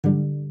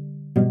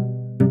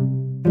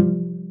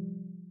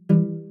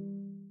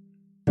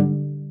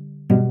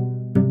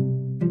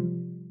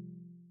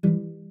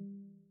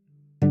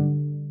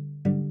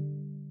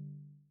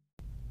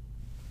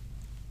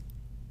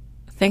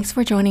Thanks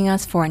for joining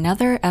us for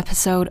another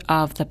episode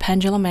of the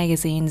Pendulum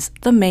Magazine's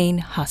The Main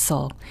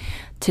Hustle.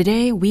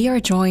 Today, we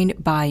are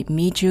joined by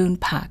Mi-jun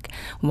Park,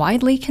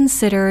 widely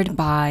considered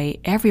by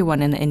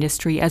everyone in the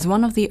industry as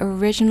one of the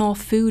original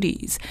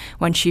foodies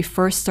when she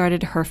first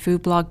started her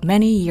food blog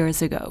many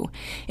years ago.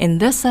 In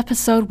this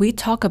episode, we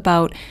talk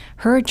about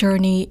her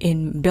journey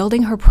in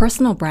building her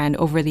personal brand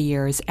over the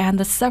years and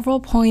the several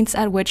points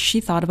at which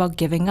she thought about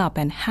giving up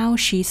and how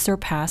she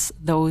surpassed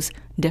those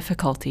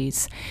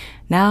difficulties.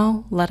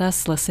 Now, let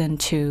us listen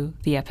to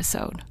the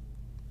episode.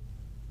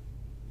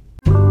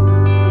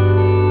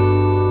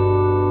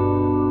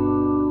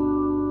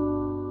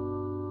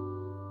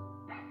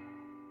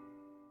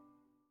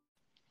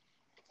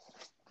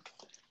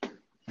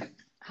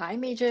 Hi, Hi,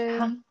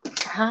 Mi-jun.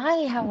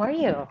 Hi, how are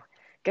you?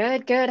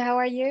 Good, good. How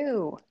are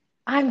you?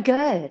 I'm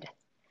good.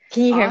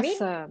 Can you hear me?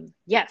 Awesome.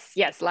 Yes,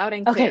 yes, loud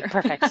and Okay, clear.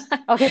 perfect.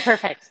 Okay,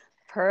 perfect.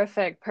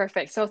 Perfect,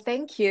 perfect. So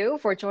thank you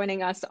for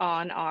joining us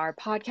on our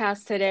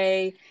podcast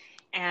today.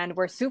 And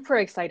we're super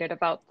excited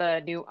about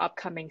the new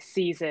upcoming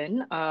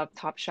season of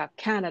Top Chef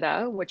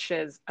Canada, which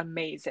is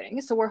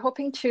amazing. So we're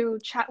hoping to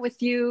chat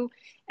with you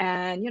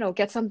and,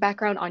 get some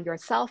background on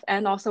yourself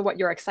and also what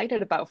you're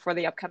excited about for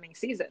the upcoming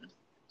season.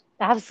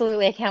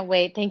 Absolutely, I can't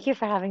wait. Thank you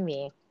for having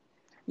me.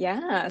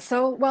 Yeah.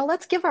 So, well,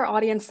 let's give our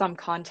audience some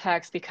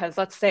context because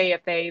let's say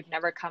if they've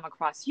never come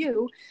across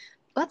you,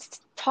 let's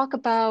talk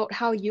about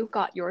how you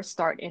got your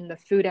start in the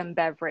food and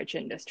beverage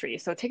industry.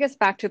 So take us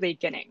back to the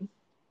beginning.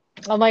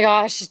 Oh my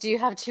gosh, do you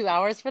have 2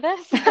 hours for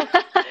this?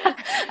 I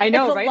It's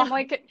know, a right? I'm lot.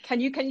 like, can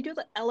you do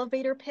the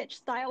elevator pitch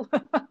style?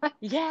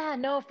 Yeah,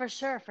 no, for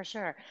sure, for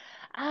sure.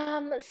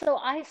 So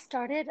I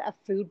started a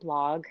food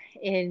blog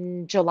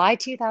in July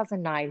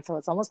 2009, so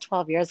it's almost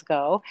 12 years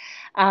ago,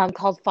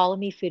 called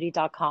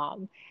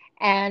followmefoodie.com.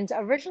 And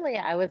originally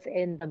I was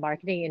in the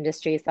marketing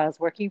industry, so I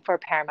was working for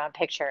Paramount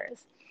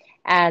Pictures.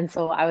 And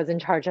so I was in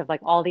charge of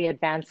like all the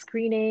advanced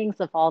screenings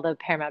of all the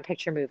Paramount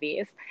Picture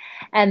movies.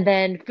 And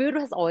then food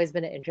has always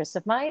been an interest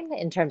of mine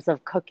in terms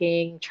of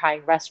cooking,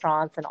 trying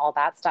restaurants, and all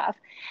that stuff.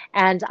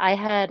 And I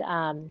had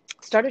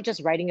started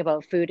just writing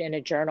about food in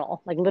a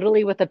journal, like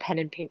literally with a pen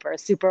and paper,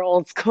 super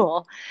old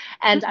school.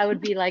 And I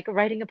would be like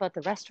writing about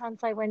the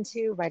restaurants I went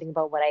to, writing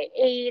about what I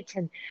ate,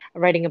 and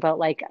writing about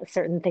like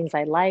certain things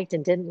I liked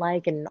and didn't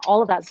like, and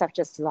all of that stuff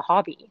just as a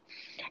hobby.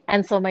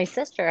 And so my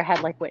sister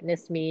had like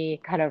witnessed me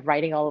kind of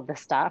writing all of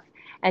this stuff,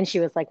 and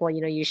she was like, "Well,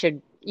 you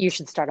should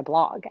start a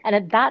blog." And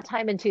at that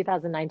time in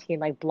 2019,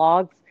 like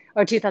blogs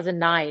or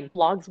 2009,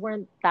 blogs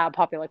weren't that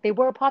popular. Like they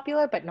were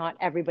popular, but not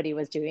everybody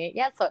was doing it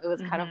yet. So it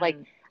was kind of like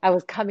Hmm. I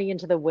was coming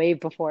into the wave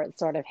before it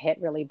sort of hit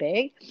really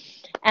big.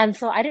 And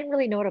so I didn't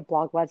really know what a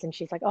blog was. And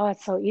she's like, "Oh,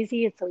 it's so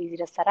easy. It's so easy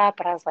to set up."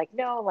 But I was like,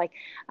 "No, like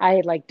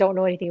I like don't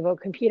know anything about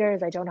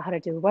computers. I don't know how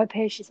to do a web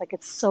page." She's like,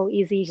 "It's so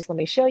easy. Just let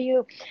me show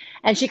you."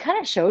 And she kind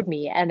of showed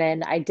me, and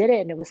then I did it,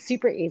 and it was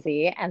super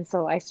easy. And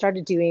so I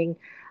started doing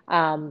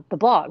the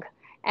blog.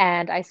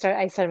 And I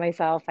said to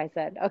myself, I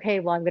said,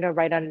 okay, well, I'm going to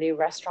write on a new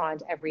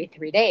restaurant every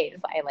 3 days.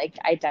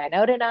 I dine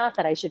out enough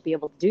that I should be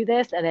able to do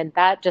this. And then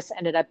that just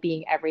ended up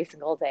being every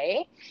single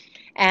day.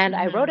 And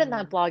I wrote in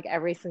that Hmm. blog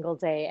every single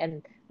day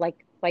and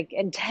like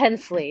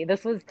intensely.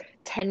 This was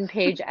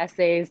 10-page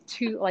essays,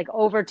 like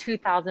over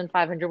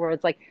 2,500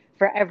 words, like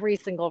for every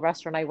single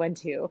restaurant I went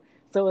to.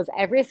 So it was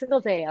every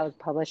single day I was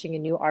publishing a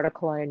new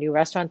article on a new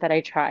restaurant that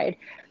I tried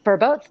for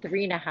about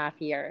 3.5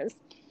 years.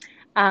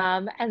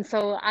 And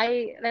so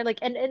I like,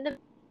 and the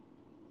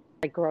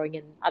like growing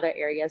in other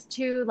areas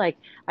too. Like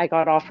I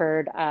got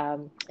offered, a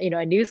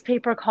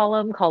newspaper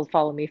column called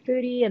Follow Me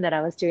Foodie, and then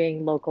I was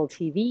doing local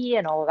TV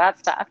and all of that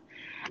stuff.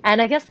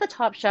 And I guess the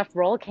Top Chef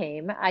role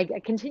came. I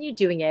continued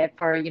doing it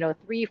for,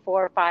 3,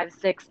 4, 5,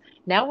 6.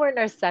 Now we're in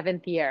our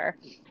seventh year.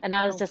 And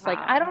I was Oh, just like,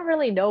 I wow. don't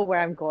really know where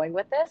I'm going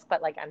with this,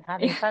 but like I'm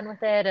having fun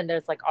with it. And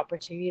there's like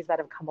opportunities that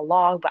have come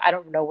along, but I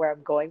don't know where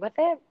I'm going with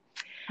it.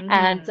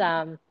 And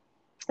Hmm.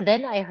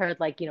 then I heard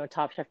like,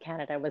 Top Chef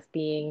Canada was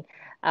being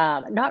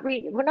not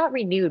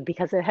renewed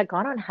because it had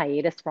gone on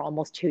hiatus for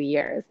almost 2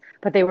 years,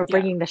 but they were Yeah.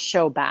 bringing the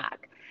show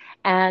back.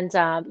 And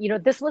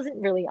this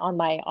wasn't really on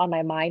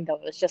my mind though.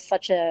 It was just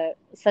such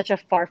a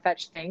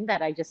far-fetched thing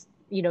that I just,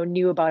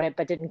 knew about it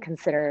but didn't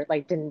consider,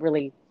 like didn't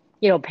really,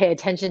 pay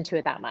attention to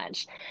it that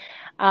much.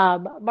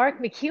 Mark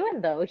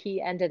McEwen though,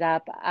 he ended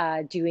up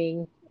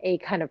doing a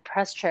kind of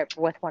press trip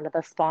with one of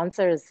the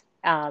sponsors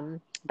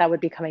that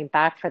would be coming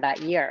back for that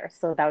year.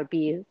 So that would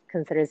be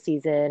considered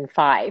season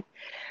 5.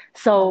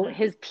 So Hmm.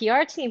 his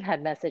PR team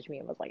had messaged me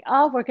and was like,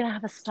 "Oh, we're gonna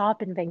have a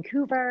stop in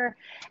Vancouver,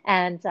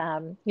 and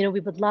we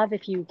would love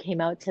if you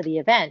came out to the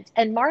event."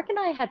 And Mark and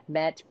I had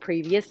met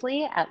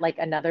previously at like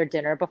another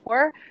dinner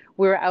before.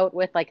 We were out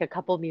with like a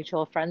couple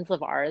mutual friends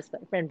of ours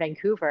in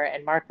Vancouver,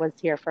 and Mark was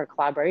here for a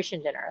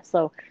collaboration dinner.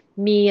 So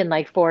me and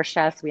like 4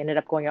 chefs, we ended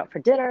up going out for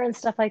dinner and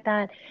stuff like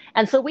that.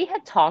 And so we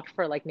had talked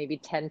for like maybe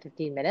 10,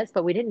 15 minutes,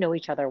 but we didn't know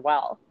each other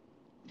well.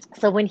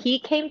 So when he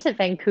came to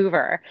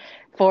Vancouver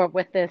for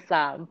with this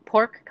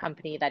pork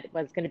company that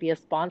was going to be a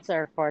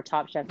sponsor for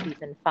Top Chef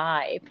season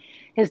 5,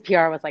 his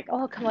PR was like,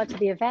 "Oh, come out to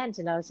the event,"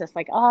 and I was just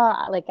like,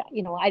 "Oh, like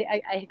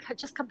I had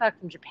just come back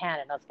from Japan,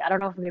 and I was like, I don't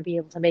know if I'm going to be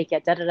able to make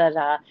it." Da da da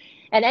da.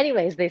 And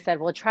anyways, they said,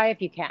 "Well, try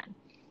if you can."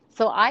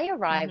 So I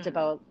arrived Hmm.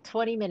 about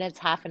 20 minutes,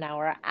 half an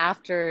hour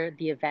after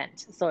the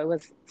event. So it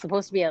was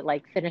supposed to be at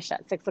like finish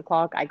at 6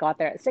 o'clock. I got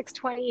there at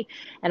 6:20.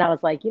 And I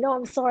was like,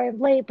 I'm sorry I'm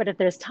late, but if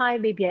there's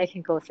time, maybe I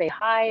can go say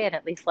hi and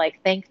at least like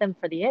thank them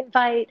for the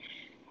invite.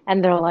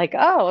 And they're like,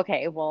 oh,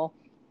 okay, well,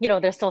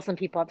 there's still some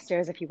people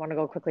upstairs if you want to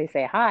go quickly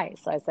say hi.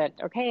 So I said,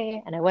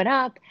 okay. And I went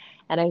up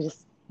and I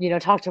just,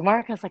 talked to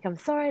Mark. I was like, I'm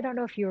sorry, I don't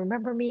know if you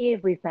remember me,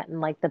 if we've met in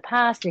like the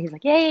past. And he's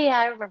like, yeah, yeah, yeah,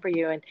 I remember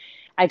you. And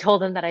I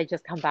told him that I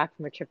just come back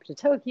from a trip to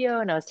Tokyo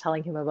and I was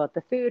telling him about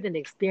the food and the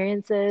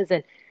experiences.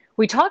 And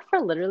we talked for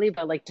literally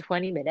about like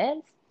 20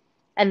 minutes.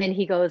 And then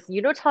he goes,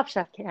 Top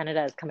Chef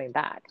Canada is coming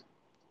back.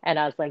 And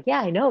I was like, yeah,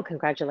 I know.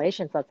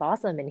 Congratulations. That's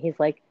awesome. And he's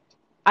like,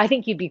 I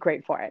think you'd be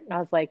great for it. And I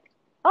was like,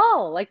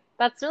 oh, like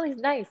that's really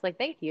nice. Like,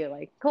 thank you.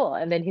 Like, cool.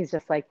 And then he's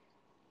just like,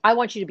 I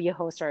want you to be a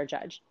host or a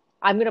judge.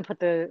 I'm gonna put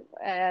the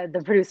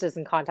producers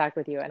in contact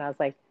with you. And I was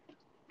like,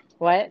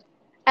 what?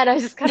 And I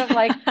was just kind of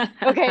like,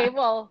 okay,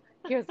 well,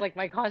 here's like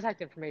my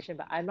contact information,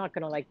 but I'm not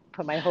gonna like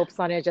put my hopes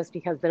on it just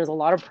because there's a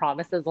lot of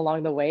promises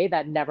along the way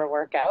that never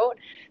work out.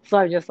 So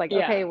I'm just like,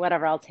 okay, Yeah.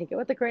 whatever. I'll take it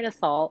with a grain of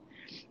salt.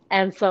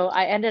 And so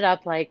I ended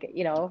up like,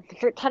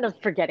 kind of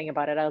forgetting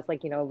about it. I was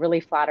like, really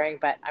flattering,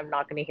 but I'm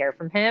not going to hear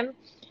from him.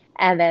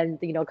 And then,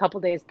 a couple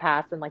days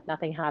passed and like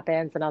nothing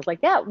happens. And I was like,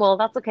 yeah, well,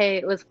 that's okay.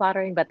 It was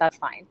flattering, but that's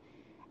fine.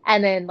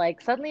 And then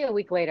like suddenly a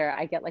week later,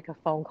 I get like a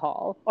phone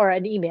call or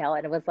an email,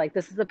 and it was like,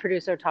 "This is the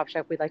producer of Top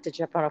Chef. We'd like to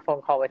jump on a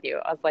phone call with you."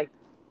 I was like,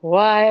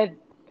 "What?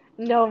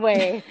 No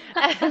way!"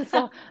 And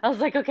so I was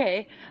like,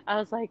 "Okay." I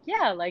was like,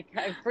 "Yeah, like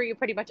I'm free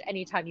pretty much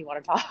anytime you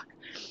want to talk."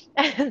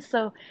 And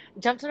so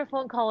jumped on a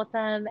phone call with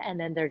them, and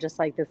then they're just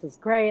like, "This is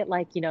great.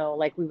 Like,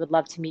 like we would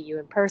love to meet you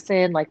in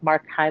person. Like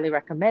Mark highly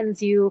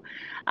recommends you.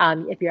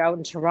 If you're out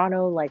in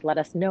Toronto, like let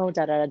us know."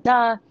 Da da da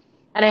da.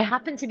 And I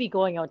happened to be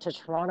going out to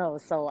Toronto,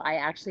 so I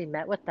actually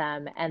met with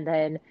them. And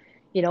then,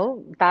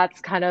 that's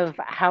kind of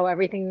how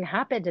everything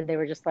happened. And they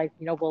were just like,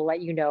 we'll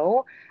let you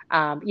know.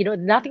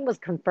 Nothing was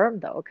confirmed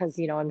though, because,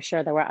 I'm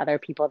sure there were other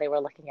people they were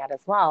looking at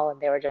as well.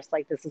 And they were just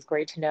like, this is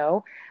great to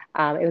know.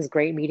 It was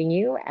great meeting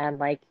you. And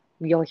like,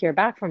 you'll hear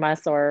back from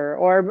us or,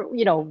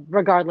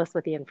 regardless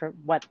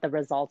what the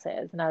result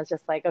is. And I was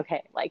just like,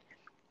 okay, like,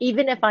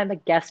 even if I'm a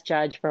guest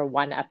judge for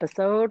one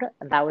episode,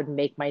 that would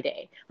make my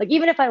day. Like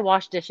even if I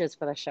wash dishes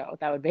for the show,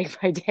 that would make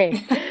my day.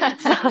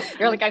 So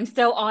You're like, I'm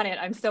still on it.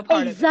 I'm still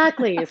part of it.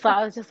 exactly. So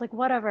I was just like,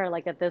 whatever.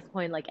 Like at this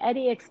point, like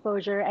any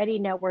exposure, any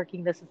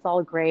networking, this is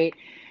all great.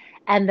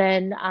 And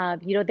then,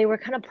 they were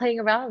kind of playing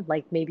around.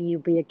 Like maybe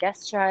you'll be a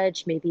guest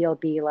judge, maybe you'll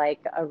be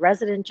like a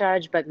resident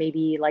judge, but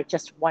maybe like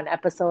just one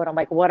episode. I'm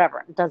like,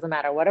 whatever, it doesn't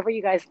matter, whatever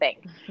you guys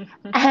think.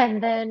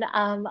 And then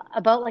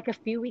about like a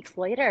few weeks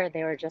later,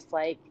 they were just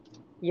like,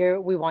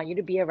 we want you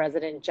to be a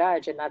resident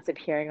judge, and that's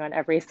appearing on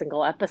every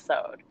single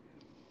episode.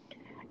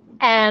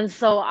 And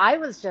so I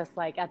was just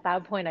like, at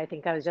that point, I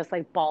think I was just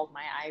like bawled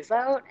my eyes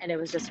out. And it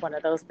was just one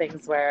of those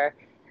things where,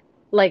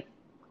 like,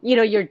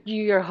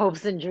 your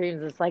hopes and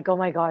dreams, it's like, oh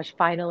my gosh,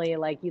 finally,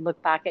 like you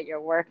look back at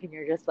your work and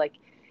you're just like,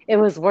 it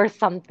was worth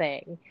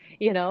something,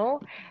 you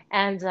know?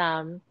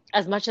 And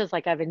as much as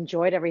like I've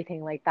enjoyed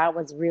everything, like that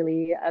was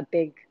really a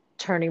big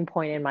turning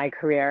point in my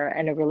career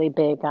and a really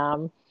big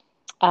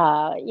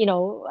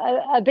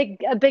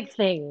a big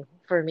thing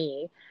for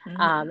me.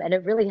 Hmm. And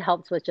it really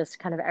helps with just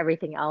kind of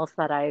everything else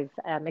that I've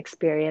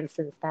experienced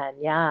since then.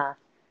 Yeah.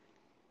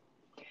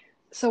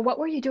 So, what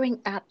were you doing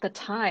at the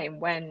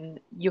time when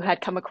you had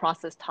come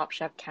across this Top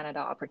Chef Canada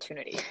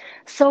opportunity?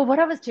 So what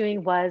I was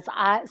doing was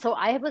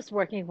I was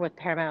working with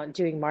Paramount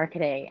doing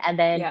marketing, and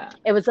then Yeah.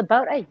 it was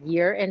about a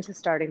year into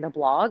starting the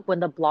blog when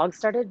the blog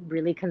started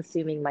really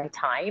consuming my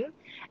time,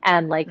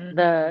 and like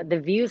the Hmm. the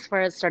views for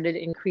it started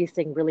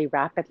increasing really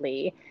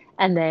rapidly.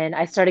 And then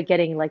I started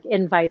getting like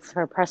invites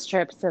for press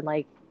trips and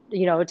like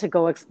to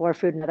go explore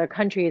food in other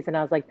countries, and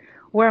I was like,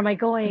 where am I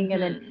going?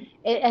 And then Hmm.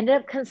 it ended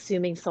up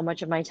consuming so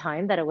much of my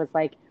time that it was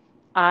like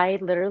I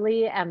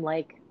literally am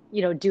like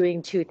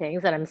doing two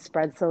things, and I'm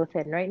spread so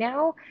thin right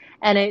now.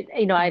 And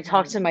I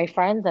talked to Hmm. my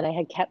friends, and I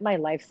had kept my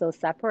life so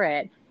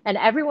separate. And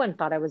everyone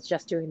thought I was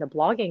just doing the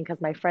blogging because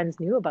my friends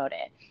knew about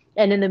it.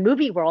 And in the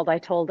movie world, I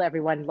told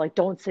everyone, like,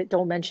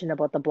 don't mention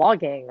about the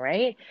blogging,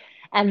 right?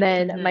 And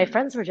then my Hmm.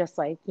 friends were just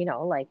like,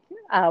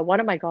 one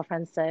of my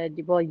girlfriends said,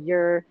 well,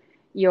 you're,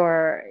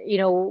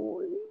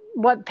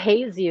 what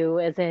pays you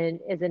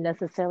isn't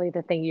necessarily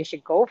the thing you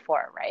should go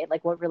for, right?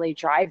 Like what really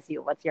drives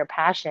you, what's your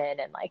passion?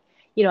 And like,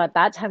 at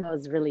that time I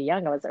was really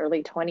young. I was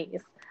early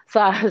 20s. So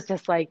I was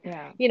just like,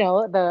 Yeah.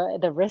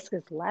 the risk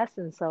is less.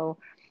 And so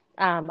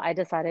I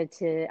decided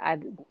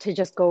to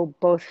just go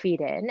both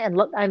feet in. And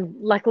look, I'm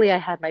luckily I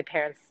had my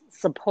parents'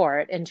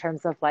 support in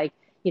terms of like,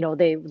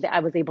 I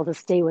was able to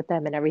stay with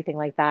them and everything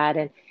like that.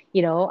 And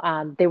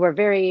They were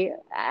very,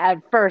 at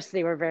first,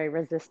 they were very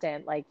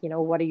resistant. Like,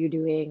 what are you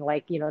doing?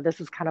 Like, this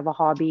is kind of a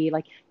hobby.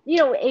 Like,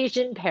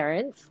 Asian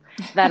parents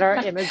that are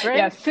Yeah,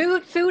 immigrants.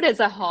 food is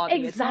a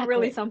hobby. It's not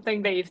really Exactly.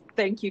 something they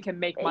think you can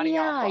make money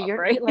off Yeah, of,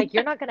 right?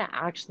 you're not going to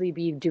actually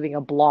be doing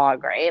a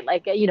blog, right?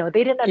 Like, they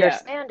didn't Yeah.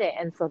 understand it,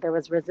 and so there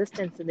was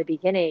resistance in the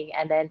beginning,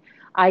 and then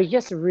I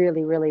just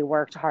really, really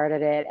worked hard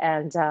at it.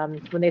 And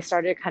when they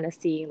started kind of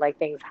seeing like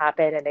things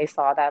happen, and they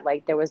saw that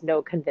like there was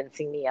no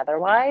convincing me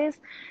otherwise,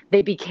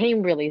 they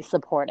became really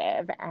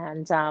supportive.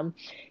 Hmm.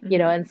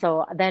 And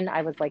so then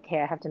I was like,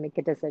 hey, I have to make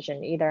a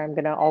decision. Either I'm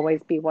going to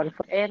always be one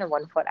foot in and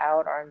one foot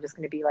out, or I'm just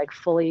going to be like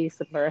fully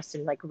submersed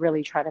and like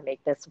really try to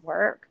make this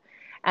work.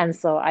 And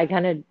so I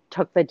kind of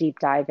took the deep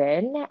dive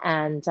in,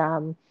 and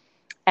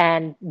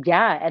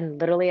yeah, and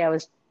literally I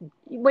was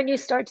when you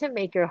start to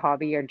make your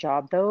hobby your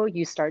job though,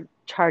 you start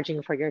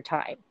charging for your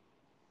time.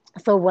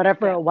 So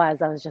whatever Yeah. it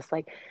was, I was just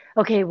like,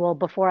 okay, well,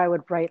 before I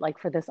would write like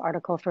for this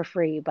article for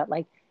free, but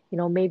like,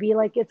 maybe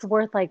like it's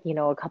worth like,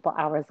 a couple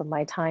hours of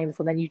my time.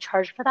 So then you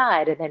charge for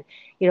that. And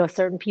then,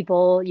 certain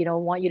people,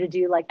 want you to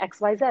do like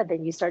XYZ,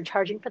 then you start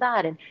charging for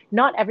that. And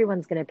not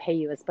everyone's going to pay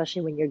you,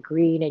 especially when you're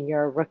green and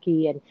you're a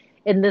rookie and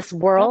in this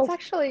That's world.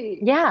 actually,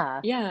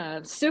 Yeah. yeah,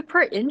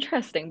 super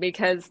interesting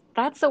because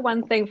that's the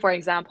one thing, for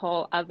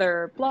example,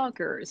 other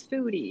bloggers,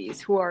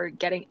 foodies who are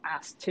getting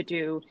asked to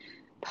do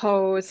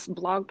posts,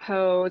 blog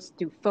posts,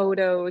 do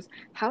photos.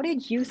 How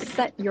did you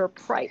set your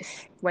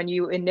price when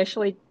you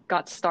initially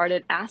got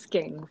started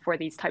asking for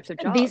these types of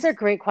These are jobs?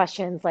 great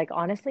questions. Like,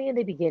 honestly, in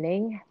the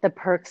beginning, the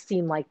perks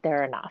seem like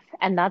they're enough.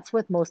 And that's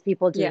with most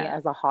people doing it Yeah.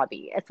 as a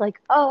hobby. It's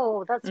like,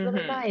 oh, that's really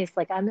Mm-hmm. nice.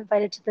 Like, I'm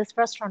invited to this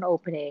restaurant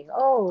opening.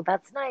 Oh,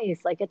 that's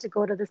nice. I get to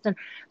go to this.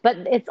 But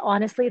it's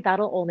honestly,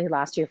 that'll only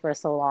last you for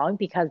so long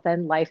because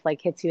then life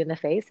like hits you in the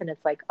face and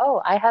it's like,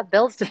 oh, I have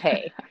bills to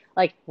pay.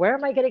 Like, where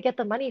am I going to get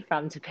the money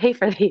from to pay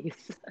for these?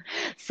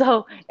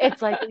 So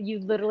it's like you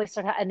literally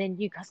and then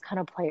you just kind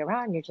of play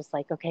around. You're just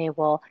like, okay,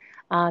 well,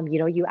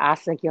 you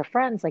ask like your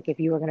friends, like if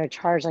you were going to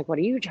charge, like, what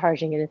are you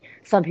charging? And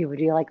some people would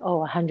be like,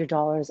 oh,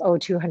 $100, oh,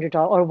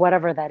 $200, or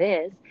whatever that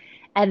is.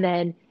 And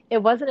then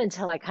it wasn't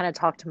until I kind of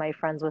talked to my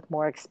friends with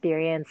more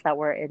experience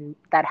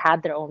that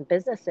had their own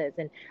businesses.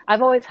 And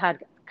I've always had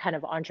kind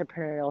of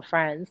entrepreneurial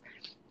friends.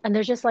 And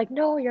they're just like,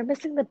 no, you're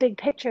missing the big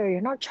picture.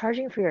 You're not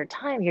charging for your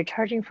time, you're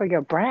charging for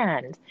your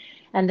brand.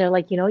 And they're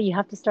like, you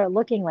have to start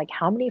looking like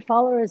how many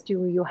followers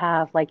do you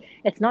have? Like,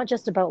 it's not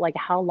just about like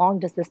how long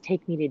does this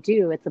take me to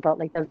do? It's about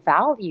like the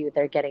value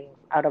they're getting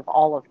out of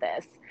all of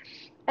this.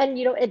 And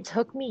it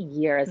took me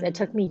years. It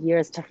took Mm-hmm. me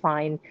years to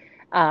find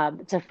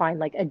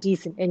like a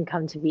decent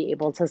income to be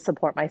able to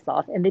support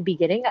myself. In the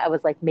beginning, I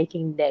was like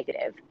making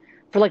negative.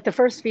 For like the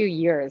first few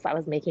years, I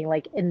was making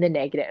like in the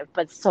negative,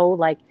 but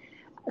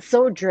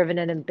so driven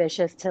and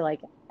ambitious to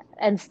like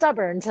and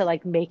stubborn to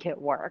like make it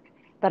work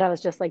that I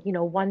was just like,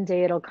 one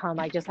day it'll come.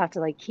 I just have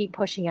to like keep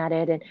pushing at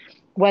it. And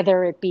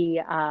whether it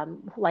be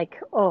like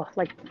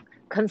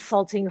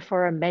consulting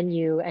for a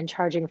menu and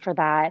charging for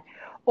that,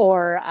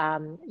 or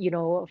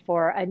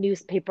for a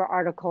newspaper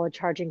article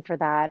charging for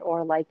that,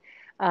 or like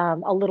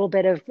a little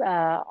bit of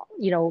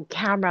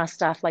camera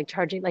stuff like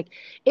charging, like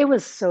it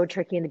was so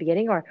tricky in the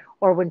beginning.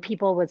 Or when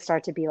people would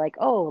start to be like,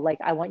 oh, like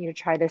I want you to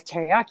try this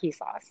teriyaki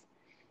sauce,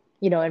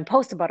 and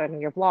post about it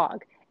on your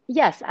blog.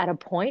 Yes, at a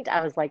point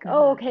I was like,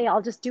 oh, Mm-hmm. okay,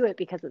 I'll just do it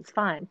because it's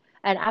fun.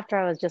 And after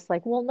I was just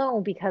like, well,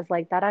 no, because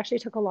like that actually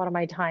took a lot of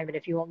my time. And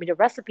if you want me to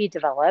recipe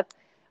develop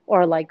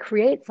or like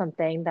create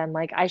something, then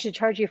like I should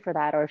charge you for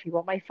that. Or if you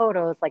want my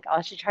photos, like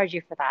I should charge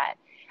you for that.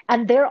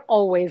 And they're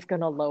always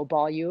going to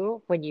lowball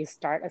you when you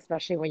start,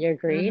 especially when you're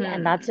green.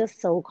 And that's Mm-hmm.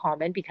 just so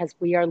common because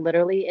we are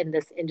literally in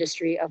this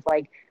industry of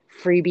like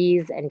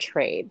freebies and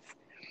trades.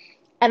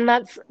 And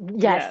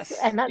yes, Yes.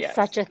 and that's Yes.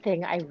 such a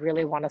thing I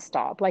really want to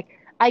stop. Like,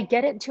 I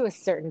get it to a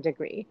certain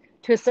degree.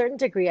 To a certain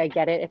degree, I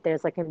get it if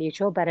there's like a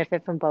mutual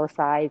benefit from both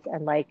sides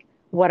and like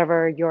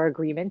whatever your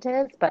agreement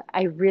is. But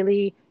I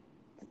really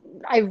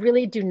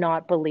do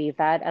not believe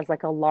that as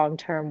like a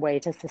long-term way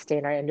to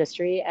sustain our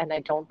industry. And I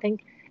don't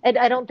think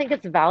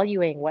it's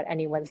valuing what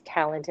anyone's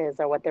talent is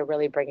or what they're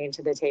really bringing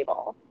to the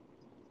table.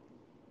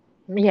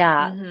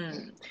 Yeah.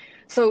 Hmm.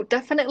 So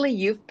definitely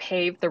you've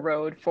paved the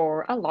road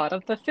for a lot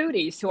of the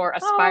foodies who are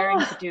aspiring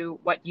to Oh, do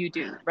what you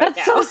do right that's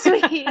now. so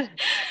sweet.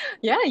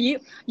 Yeah,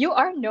 you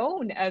are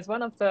known as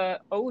one of the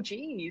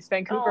OGs,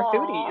 Vancouver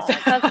foodies.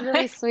 Oh, that's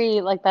really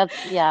sweet. Like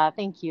yeah,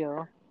 thank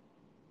you.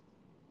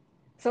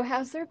 So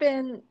has there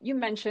been, you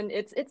mentioned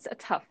it's a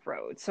tough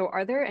road. So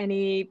are there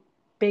any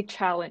big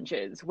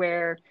challenges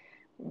where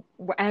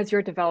as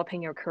you're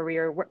developing your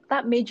career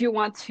that made you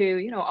want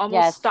to, almost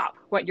Yes, stop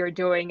what you're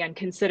doing and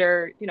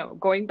consider,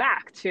 going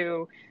back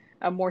to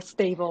a more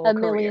stable a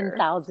million career?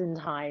 thousand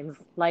times.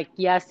 Like,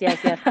 yes, yes,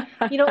 yes.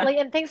 Like,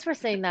 and thanks for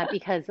saying that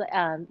because,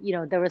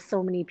 there were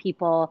so many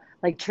people,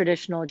 like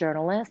traditional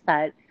journalists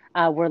that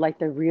were like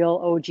the real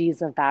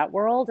OGs of that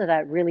world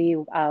that really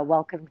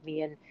welcomed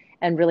me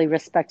and really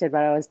respected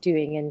what I was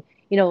doing and,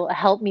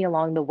 helped me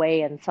along the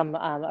way and some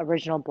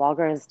original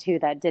bloggers too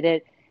that did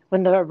it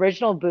when the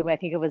original boom, I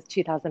think it was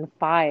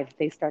 2005,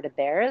 they started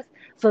theirs.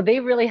 So they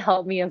really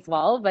helped me as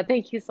well. But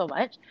thank you so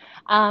much.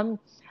 Um,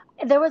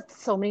 there was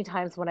so many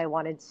times when I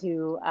wanted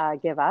to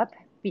give up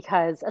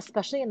because,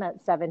 especially in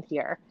that seventh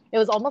year, it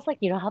was almost like,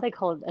 you know how they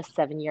call it a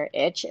 7 year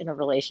itch in a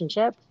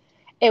relationship?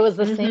 It was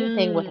the same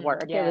thing with Mm-hmm.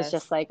 work. It was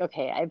just Yes. like,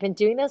 okay, I've been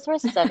doing this for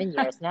 7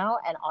 years now.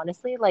 And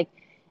honestly, like,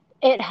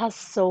 it has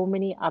so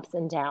many ups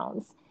and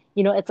downs.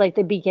 You know, it's like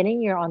the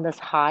beginning, you're on this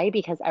high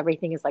because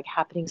everything is like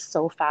happening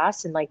so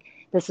fast and like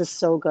this is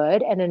so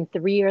good. And then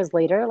 3 years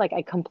later, like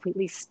I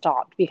completely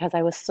stopped because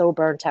I was so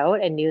burnt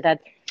out and knew that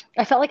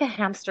I felt like a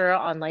hamster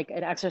on like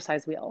an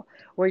exercise wheel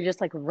where you're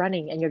just like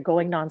running and you're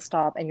going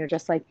nonstop and you're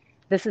just like,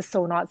 this is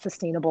so not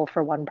sustainable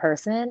for one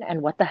person.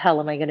 And what the hell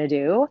am I going to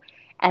do?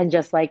 And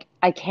just like,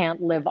 I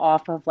can't live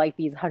off of like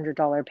these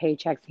 $100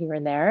 paychecks here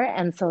and there.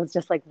 And so it's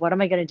just like, what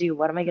am I going to do?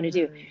 What am I going to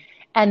do? Mm-hmm.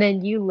 And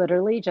then you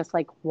literally just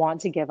like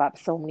want to give up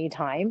so many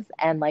times.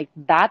 And like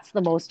that's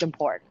the most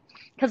important.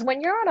 Because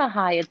when you're on a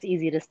high, it's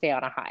easy to stay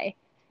on a high.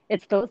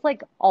 It's those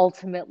like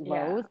ultimate Yeah.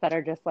 lows that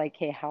are just like,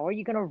 hey, how are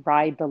you going to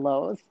ride the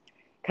lows?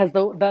 Because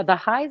the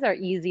highs are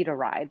easy to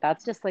ride.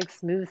 That's just like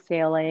smooth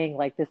sailing.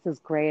 Like, this is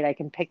great. I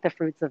can pick the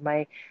fruits of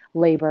my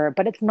labor,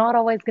 but it's not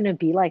always going to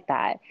be like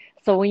that.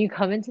 So when you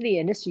come into the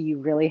industry, you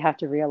really have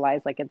to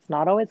realize like it's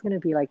not always going to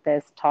be like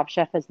this. Top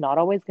Chef is not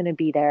always going to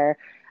be there.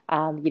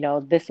 You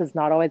know, this is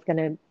not always going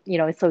to, you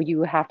know, so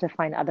you have to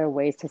find other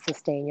ways to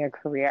sustain your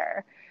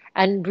career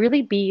and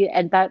really be,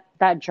 and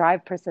that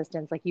drive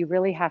persistence, like you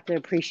really have to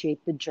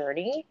appreciate the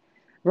journey,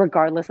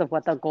 regardless of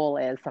what the goal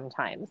is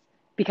sometimes,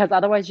 because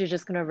otherwise you're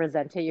just going to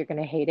resent it, you're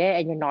going to hate it,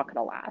 and you're not going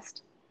to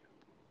last.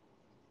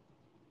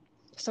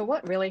 So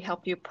what really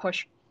helped you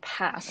push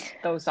past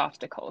those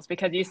obstacles?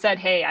 Because you said,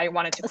 hey, I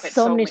wanted to quit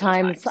So so many many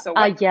times, times. So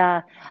what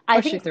yeah,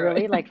 I pushed you think through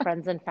really it? like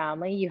friends and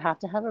family, you have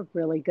to have a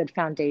really good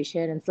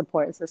foundation and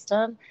support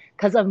system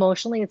because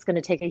emotionally it's going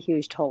to take a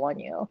huge toll on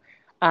you.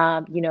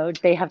 You know,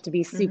 they have to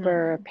be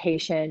super Mm-hmm.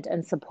 patient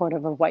and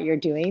supportive of what you're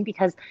doing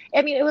because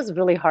I mean, it was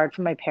really hard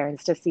for my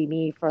parents to see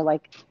me for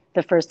like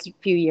the first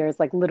few years,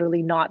 like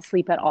literally not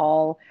sleep at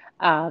all.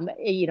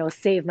 You know,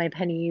 save my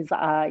pennies,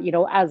 you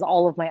know, as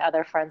all of my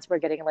other friends were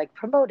getting like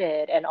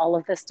promoted and all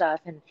of this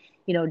stuff. And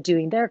you know,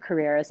 doing their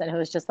careers. And it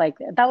was just like,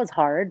 that was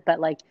hard, but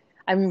like,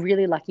 I'm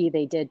really lucky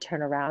they did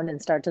turn around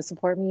and start to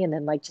support me. And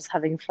then, like, just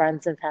having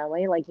friends and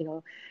family, like, you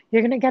know,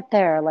 you're going to get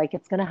there, like,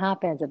 it's going to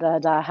happen. Da, da,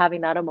 da.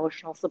 Having that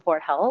emotional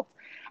support helps.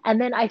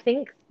 And then I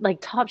think, like,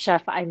 Top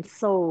Chef, I'm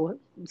so,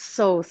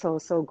 so, so,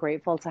 so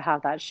grateful to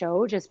have that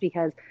show just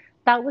because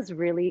that was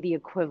really the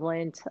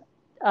equivalent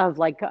of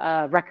like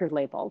a record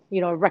label,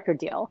 you know, a record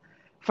deal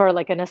for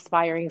like an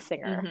aspiring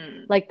singer.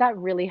 Mm-hmm. Like that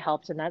really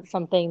helped, and that's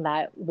something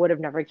that would have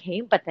never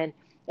came. But then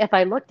if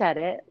I looked at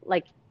it,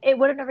 like it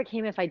would have never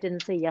came if I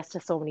didn't say yes to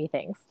so many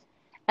things.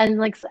 And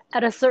like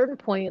at a certain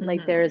point,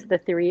 like there's Mm-hmm.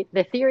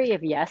 the theory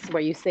of yes,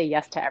 where you say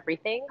yes to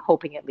everything,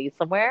 hoping it leads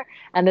somewhere.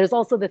 And there's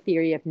also the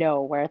theory of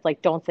no, where it's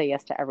like don't say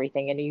yes to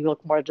everything and you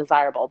look more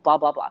desirable, blah,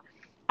 blah, blah.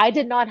 I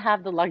did not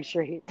have the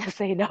luxury to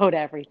say no to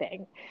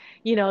everything,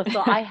 you know,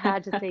 so I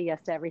had to say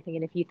yes to everything.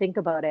 And if you think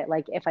about it,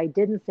 like if I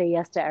didn't say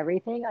yes to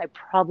everything, I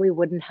probably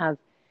wouldn't have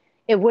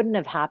it wouldn't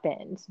have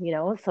happened, you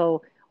know?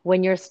 So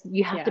when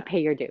you have to Yeah. pay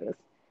your dues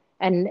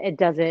and it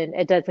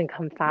doesn't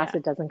come fast, Yeah.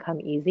 it doesn't come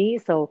easy.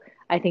 So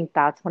I think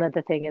that's one of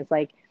the thing is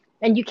like,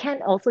 and you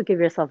can't also give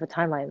yourself a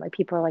timeline. Like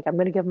people are like, I'm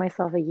going to give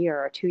myself a year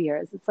or 2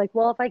 years. It's like,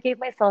 well, if I gave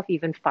myself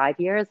even 5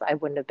 years, I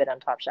wouldn't have been on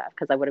Top Chef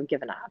because I would have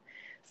given up.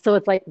 So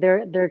it's like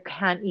there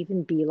can't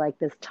even be like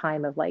this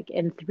time of like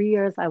in 3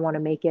 years I want to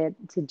make it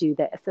to do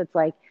this. It's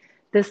like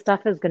this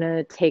stuff is going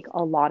to take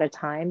a lot of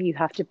time. You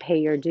have to pay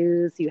your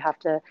dues. You have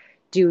to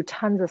do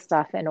tons of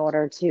stuff in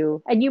order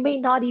to, and you may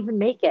not even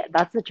make it.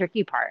 That's the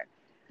tricky part.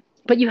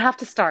 But you have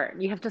to start.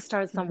 You have to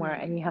start somewhere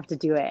and you Mm-hmm. have to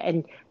do it.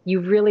 And you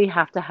really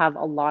have to have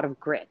a lot of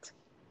grit,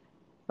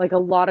 like a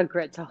lot of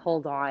grit to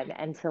hold on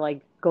and to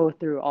like go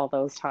through all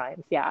those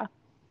times. Yeah.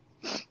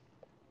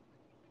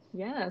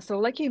 Yeah. So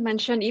like you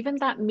mentioned, even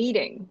that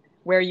meeting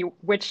where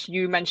which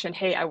you mentioned,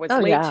 hey, I was Oh,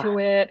 late yeah. to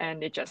it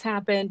and it just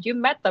happened. You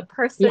met the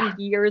person Yeah.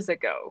 years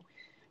ago,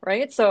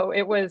 right? So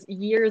it was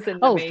years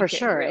in the Oh, for making,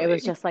 sure. It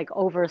was really. just like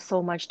over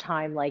so much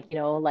time, like, you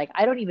know, like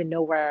I don't even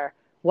know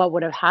what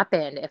would have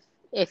happened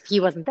if he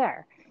wasn't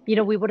there. You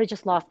know, we would have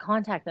just lost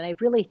contact. And I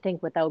really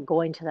think without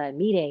going to that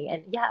meeting,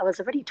 and yeah, I was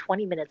already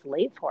 20 minutes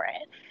late for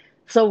it.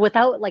 So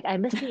without like I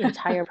missed the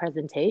entire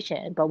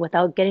presentation, but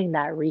without getting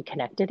that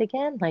reconnected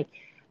again, like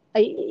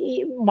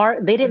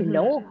Mark, they didn't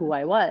know who Hmm.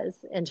 I was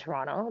in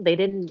Toronto.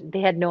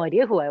 They had no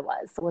idea who I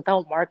was. So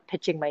without Mark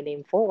pitching my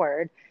name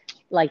forward,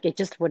 like it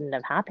just wouldn't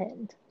have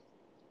happened.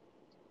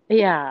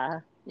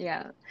 Yeah.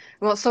 Yeah.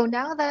 Well, so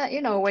now that,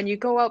 when you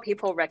go out,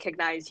 people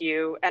recognize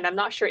you. And I'm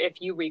not sure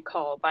if you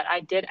recall, but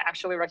I did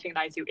actually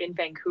recognize you in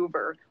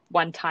Vancouver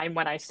one time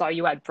when I saw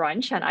you at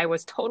brunch, and I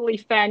was totally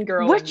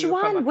fangirling Which you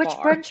from one? Which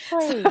afar. brunch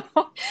So, place?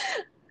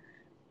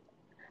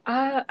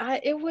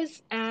 it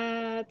was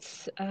at,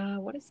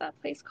 what is that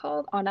place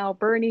called? On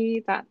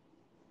Alberni, that,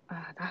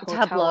 that hotel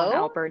on Tableau?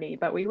 Alberni,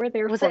 but we were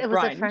there for Was it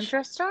French brunch.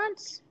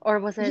 restaurant or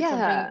was it something?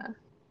 Yeah.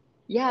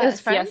 It was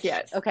Yes, yes, French?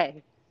 yes.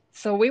 Okay.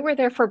 So we were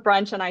there for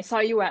brunch and I saw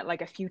you at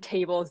like a few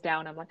tables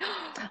down. I'm like,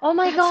 oh, Oh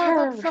my that's God,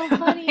 her, that's so right?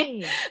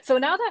 funny. So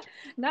now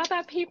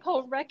that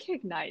people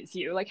recognize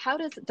you, like how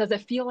does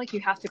it feel like you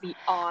have to be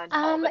on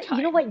all the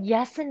You know time? what?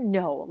 Yes and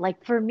no.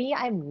 Like for me,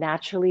 I'm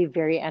naturally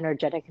very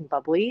energetic and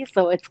bubbly,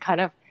 so it's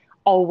kind of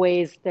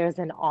always there's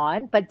an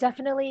on, but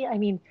definitely, I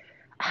mean,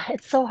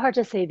 it's so hard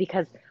to say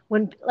because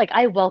when like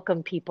I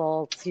welcome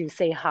people to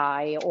say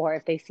hi or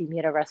if they see me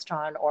at a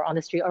restaurant or on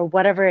the street or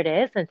whatever it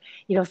is, and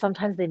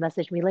sometimes they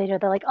message me later,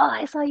 they're like, "Oh,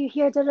 I saw you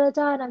here, da da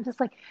da," and I'm just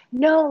like,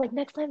 "No, like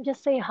next time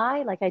just say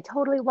hi. Like I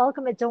totally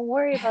welcome it. Don't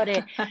worry about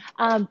it."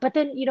 But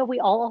then,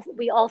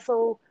 we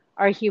also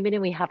are human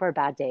and we have our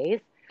bad days.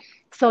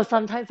 So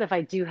sometimes if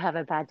I do have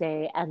a bad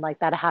day and like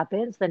that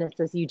happens, then it's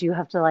just you do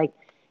have to like,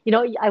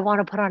 I want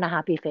to put on a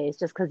happy face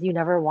just because you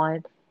never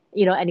want,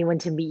 anyone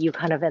to meet you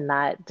kind of in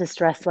that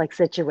distress like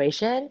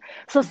situation.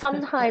 So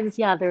sometimes,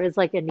 yeah, there is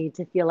like a need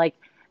to feel like,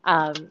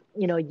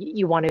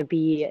 you want to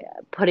be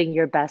putting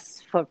your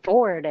best foot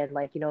forward and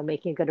like,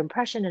 making a good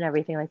impression and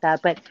everything like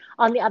that. But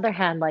on the other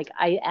hand, like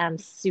I am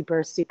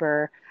super,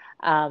 super,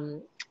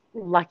 um,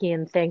 lucky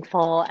and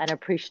thankful and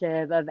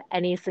appreciative of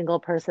any single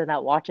person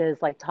that watches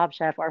like Top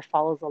Chef or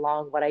follows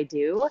along what I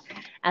do.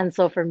 And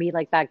so for me,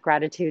 like that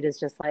gratitude is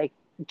just like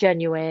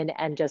genuine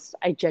and just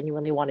I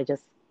genuinely want to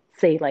just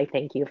say like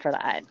thank you for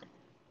that.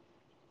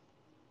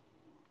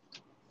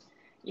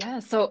 Yeah,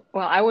 so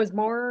well, I was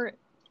more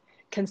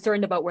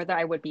concerned about whether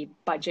I would be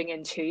budging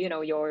into,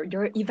 you're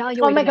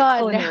Oh my evaluating a God,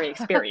 no. culinary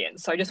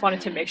experience. So I just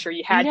wanted to make sure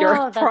you had your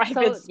No, that's private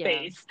so yeah.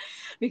 space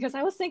because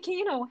I was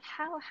thinking,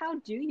 how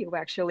do you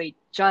actually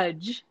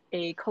judge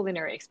a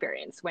culinary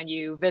experience when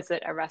you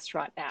visit a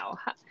restaurant now?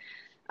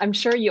 I'm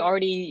sure you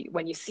already,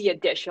 when you see a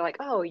dish, you're like,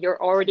 oh,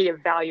 you're already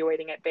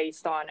evaluating it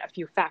based on a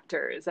few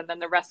factors and then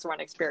the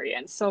restaurant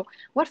experience. So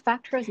what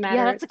factors Yeah,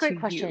 matter that's a to great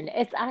question. you?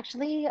 It's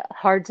actually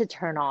hard to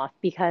turn off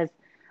because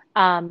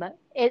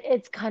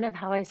it's kind of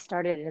how I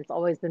started, and it's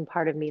always been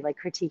part of me, like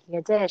critiquing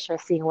a dish or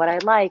seeing what I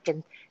like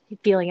and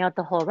feeling out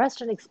the whole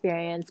restaurant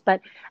experience. But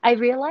I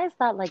realized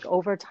that, like,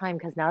 over time,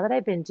 because now that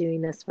I've been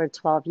doing this for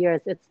 12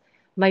 years, it's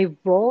my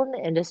role in the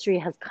industry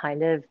has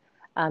kind of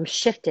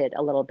shifted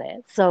a little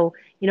bit. So,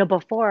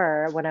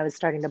 before when I was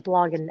starting to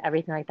blog and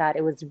everything like that,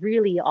 it was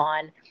really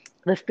on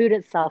the food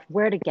itself,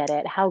 where to get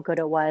it, how good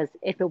it was.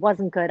 If it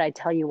wasn't good, I'd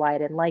tell you why I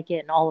didn't like it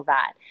and all of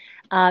that.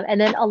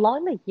 And then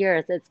along the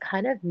years, it's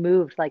kind of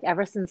moved, like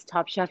ever since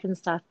Top Chef and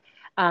stuff,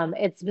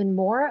 it's been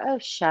more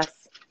of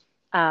chefs.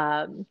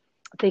 Um,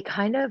 they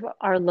kind of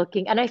are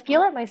looking, and I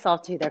feel it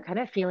myself too. They're kind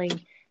of feeling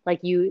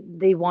like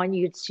they want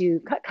you to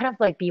kind of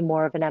like be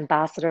more of an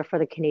ambassador for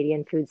the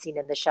Canadian food scene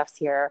and the chefs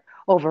here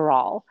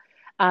overall.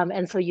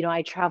 And so,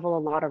 I travel a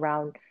lot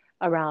around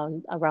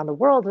the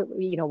world,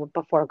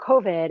 before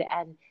COVID,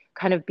 and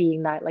kind of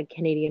being that like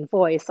Canadian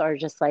voice, or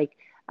just like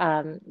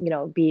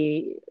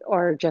be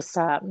or just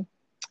kind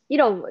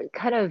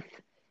of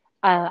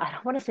I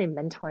don't want to say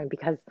mentoring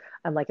because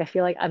I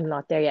feel like I'm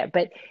not there yet,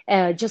 but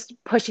just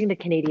pushing the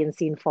Canadian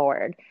scene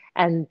forward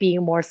and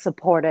being more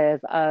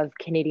supportive of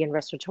Canadian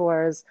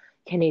restaurateurs,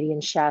 Canadian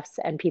chefs,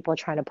 and people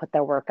trying to put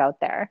their work out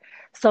there.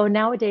 So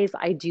nowadays,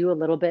 I do a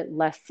little bit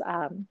less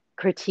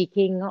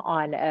critiquing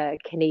on a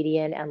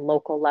Canadian and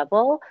local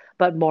level,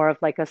 but more of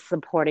like a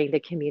supporting the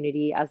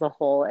community as a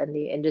whole and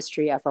the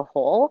industry as a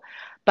whole.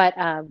 But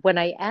when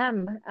I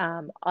am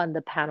on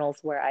the panels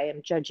where I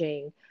am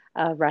judging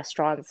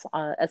restaurants,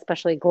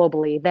 especially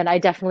globally, then I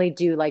definitely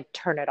do like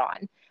turn it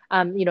on.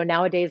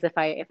 Nowadays, if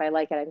I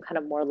like it, I'm kind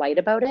of more light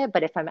about it.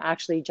 But if I'm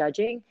actually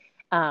judging,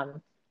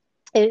 um,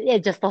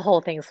 it just the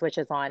whole thing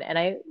switches on. And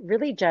I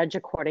really judge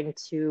according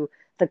to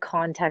the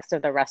context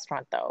of the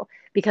restaurant, though,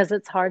 because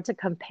it's hard to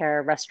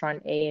compare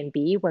restaurant A and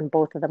B when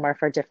both of them are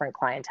for different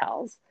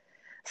clienteles.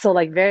 So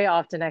like very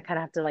often I kind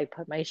of have to like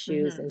put my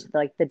shoes into Hmm.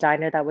 like the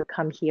diner that would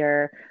come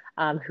here,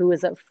 who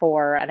is it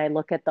for, and I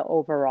look at the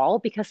overall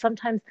because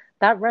sometimes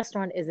that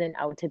restaurant isn't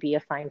out to be a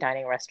fine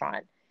dining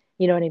restaurant.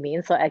 You know what I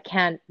mean? So I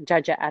can't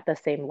judge it at the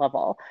same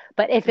level.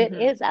 But if it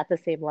Hmm. is at the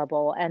same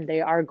level and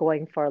they are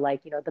going for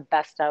like, the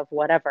best of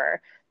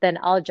whatever, then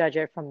I'll judge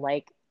it from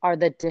like, are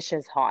the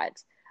dishes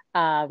hot?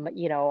 How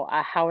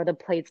are the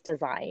plates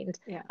designed?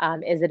 Yeah.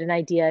 Is it an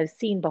idea I've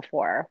seen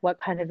before? What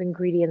kind of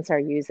ingredients are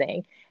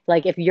using?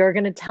 Like if you're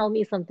going to tell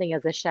me something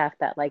as a chef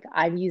that like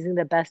I'm using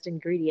the best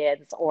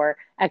ingredients or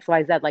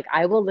XYZ, like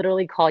I will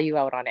literally call you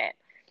out on it.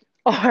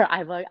 Or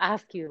I will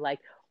ask you like,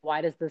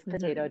 why does this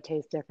potato Hmm.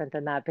 taste different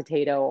than that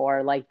potato?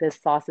 Or like this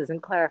sauce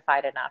isn't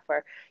clarified enough,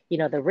 or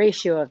the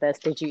ratio of this,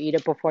 did you eat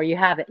it before you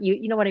have it?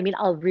 You know what I mean?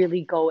 I'll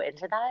really go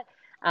into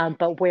that.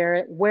 But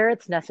where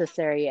it's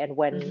necessary and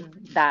Hmm.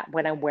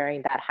 when I'm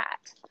wearing that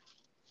hat.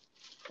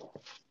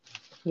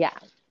 Yeah.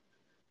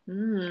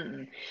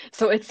 Mm.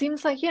 So it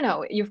seems like,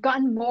 you've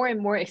gotten more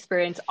and more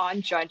experience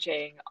on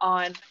judging,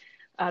 on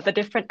the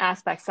different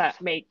aspects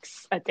that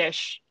makes a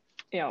dish,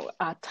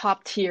 a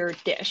top tier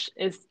dish.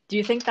 Do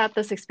you think that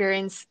this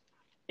experience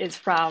is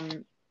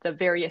from the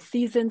various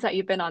seasons that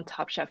you've been on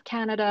Top Chef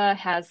Canada?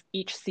 Has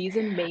each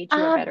season made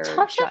you a better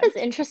Top Chef chef? is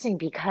interesting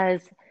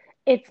because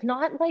it's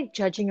not like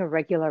judging a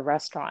regular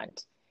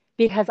restaurant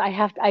because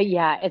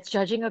yeah, it's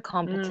judging a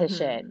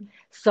competition. Hmm.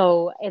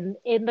 So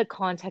in the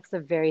context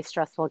of very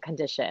stressful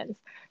conditions.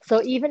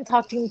 So even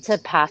talking to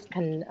past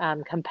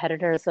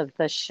competitors of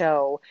the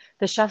show,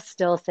 the chefs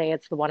still say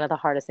it's one of the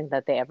hardest things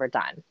that they ever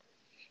done.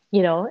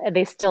 And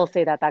they still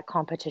say that that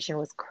competition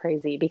was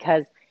crazy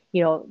because,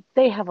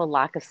 they have a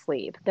lack of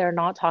sleep. They're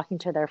not talking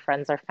to their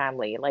friends or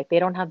family. Like they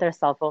don't have their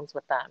cell phones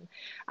with them.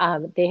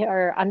 They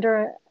are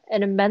under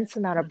an immense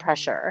amount of Hmm.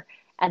 pressure.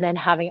 And then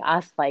having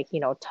us like,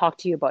 talk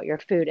to you about your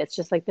food. It's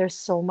just like there's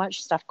so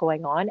much stuff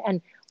going on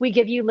and we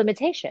give you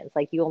limitations.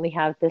 Like you only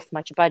have this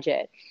much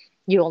budget.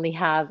 You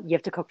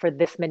have to cook for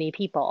this many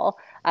people.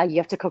 You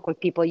have to cook with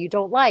people you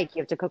don't like.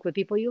 You have to cook with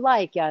people you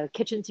like. Yeah,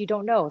 kitchens you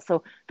don't know.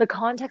 So the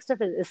context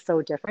of it is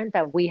so different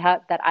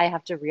that I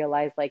have to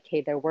realize like,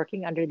 hey, they're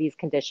working under these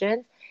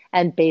conditions,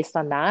 and based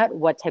on that,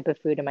 what type of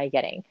food am I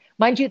getting?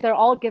 Mind you, they're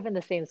all given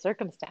the same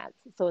circumstance,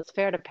 so it's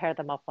fair to pair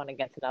them up one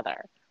against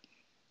another.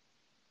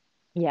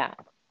 Yeah.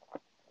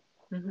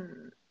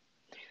 Hmm.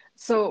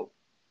 So,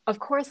 of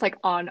course, like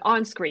on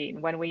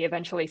screen, when we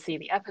eventually see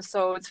the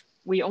episodes,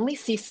 we only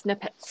see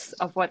snippets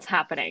of what's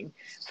happening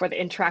for the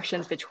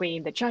interactions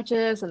between the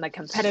judges and the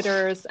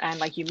competitors. And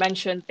like you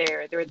mentioned,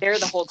 they're there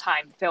the whole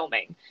time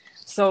filming.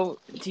 So,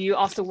 do you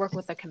also work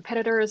with the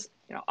competitors,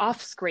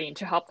 off screen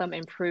to help them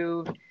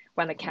improve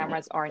when the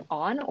cameras aren't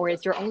on, or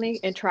is your only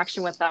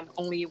interaction with them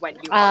only when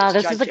you are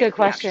This is a judging good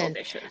the actual question.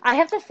 I dishes?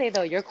 have to say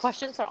though, your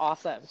questions are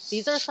awesome.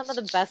 These are some of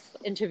the best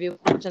interview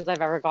questions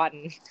I've ever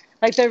gotten.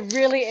 Like they're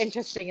really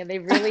interesting and they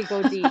really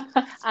go deep.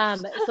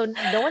 So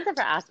no one's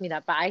ever asked me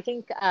that, but I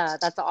think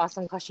that's an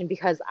awesome question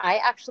because I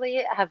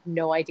actually have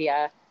no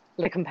idea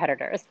the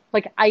competitors.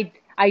 Like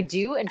I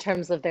do in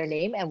terms of their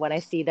name and when I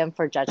see them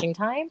for judging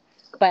time,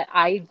 but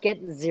I get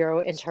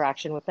zero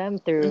interaction with them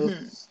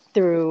Hmm.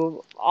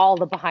 through all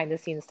the behind the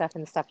scenes stuff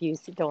and stuff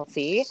don't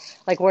see.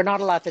 Like we're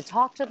not allowed to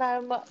talk to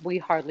them. We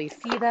hardly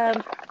see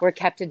them. We're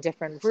kept in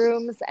different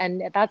rooms.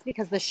 And that's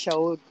because the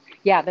show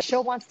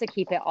wants to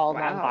keep it all Wow.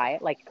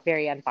 non-biased, like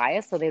very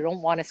unbiased. So they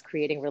don't want us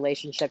creating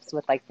relationships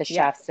with like the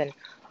Yeah. chefs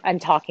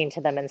and talking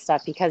to them and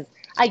stuff because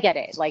I get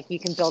it. Like you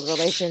can build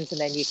relations and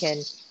then you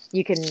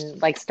can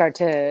like start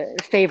to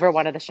favor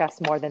one of the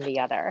chefs more than the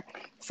other.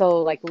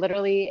 So like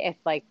literally if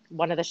like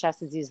one of the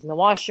chefs is using the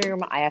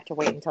washroom, I have to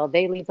wait until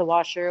they leave the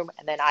washroom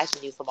and then I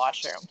can use the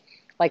washroom.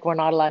 Like we're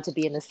not allowed to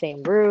be in the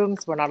same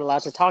rooms. We're not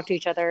allowed to talk to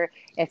each other.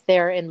 If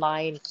they're in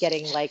line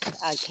getting like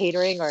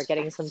catering or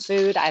getting some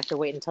food, I have to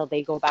wait until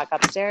they go back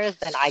upstairs.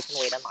 Then I can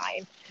wait in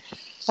line.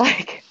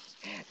 Like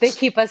they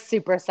keep us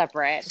super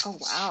separate. Oh,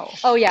 wow.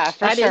 Oh yeah,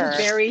 for That is sure.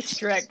 very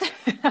strict.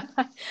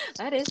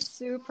 That is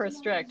super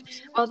strict.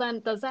 Well, then,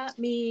 does that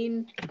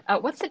mean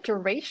what's the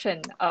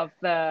duration of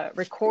the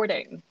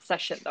recording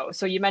session, though?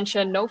 So you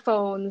mentioned no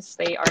phones,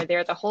 they are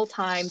there the whole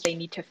time. They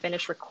need to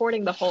finish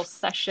recording the whole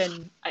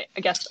session, I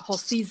guess, the whole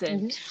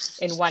season Mhm.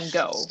 in one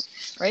go,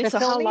 right? The So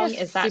how filming is long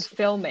is that super.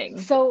 filming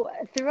So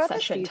throughout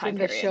the session time season,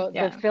 period?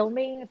 Yeah.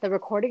 the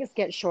recordings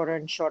get shorter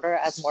and shorter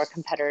as more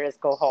competitors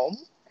go home.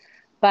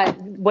 But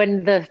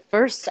when the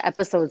first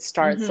episode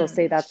starts, so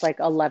say Mm-hmm. that's like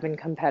 11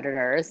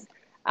 competitors,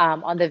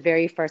 on the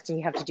very first, and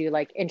you have to do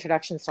like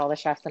introductions to all the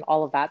chefs and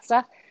all of that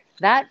stuff.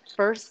 That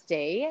first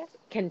day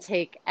can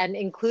take, and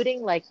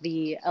including like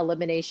the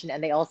elimination,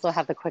 and they also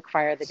have the quick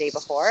fire the day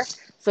before.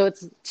 So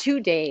it's 2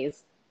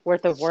 days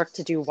worth of work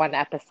to do one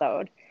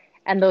episode.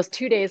 And those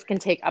 2 days can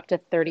take up to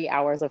 30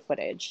 hours of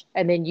footage.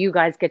 And then you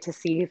guys get to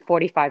see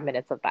 45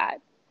 minutes of that.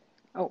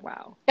 Oh,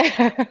 wow.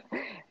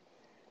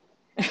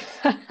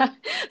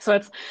 So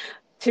it's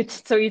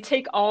so you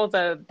take all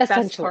the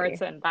best parts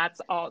Essentially. and that's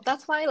all.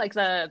 That's why like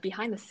the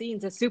behind the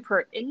scenes is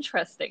super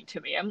interesting to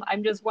me.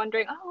 I'm just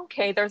wondering, oh,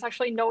 okay, there's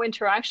actually no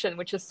interaction,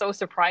 which is so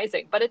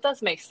surprising. But it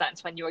does make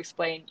sense when you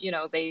explain,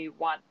 they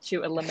want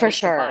to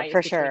eliminate the bias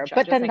For between sure.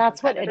 But judges then and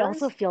that's what it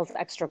also competitors. feels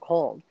extra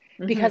cold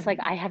because like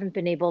Hmm. I haven't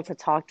been able to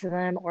talk to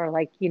them or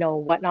like,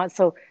 whatnot.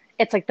 So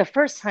it's like the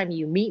first time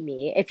you meet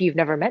me, if you've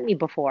never met me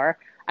before,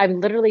 I'm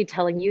literally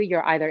telling you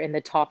you're either in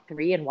the top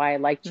three and why I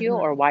liked you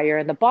or Hmm. why you're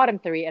in the bottom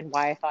three and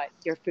why I thought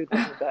your food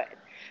wasn't good.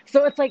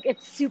 So it's like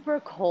it's super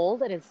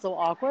cold and it's so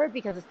awkward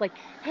because it's like,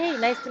 hey,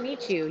 nice to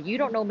meet you. You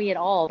don't know me at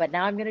all, but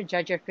now I'm gonna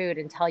judge your food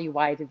and tell you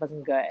why it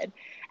wasn't good.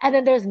 And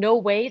then there's no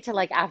way to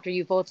like after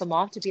you vote them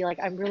off to be like,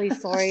 I'm really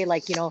sorry,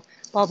 like,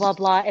 blah blah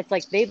blah. It's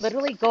like they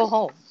literally go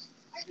home.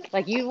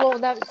 Like you will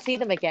not see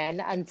them again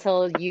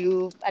until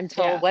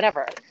Yeah.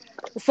 whatever.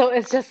 So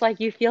it's just like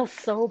you feel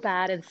so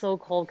bad and so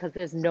cold because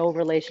there's no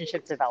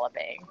relationship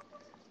developing.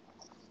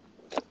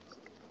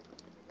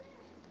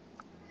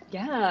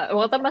 Yeah,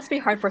 well, that must be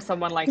hard for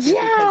someone like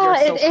you because you're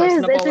Yeah, it so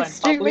is. It's personable and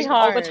extremely bubbly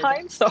all the hard.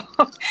 time. So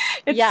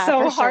it's Yeah,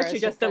 for so sure. hard to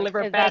It's just just like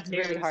deliver bad that's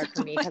really news. hard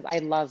for me because I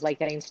love like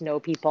getting to know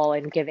people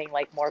and giving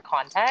like more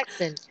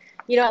context and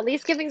at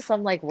least giving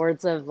some like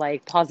words of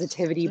like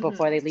positivity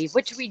before Hmm. they leave,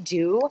 which we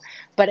do,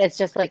 but it's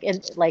just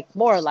like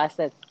more or less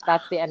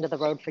that's the end of the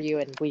road for you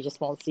and we just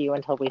won't see you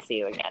until we see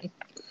you again.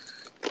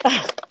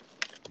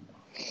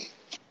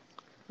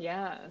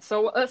 Yeah.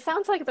 So it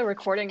sounds like the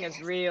recording is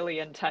really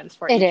intense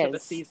for It each of the is.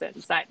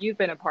 seasons that you've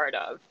been a part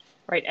of,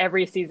 right?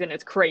 Every season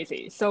is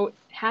crazy. So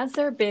has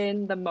there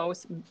been the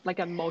most, like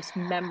a most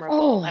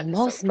memorable Oh,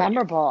 episode most for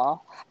you?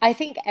 memorable. I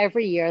think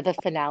every year the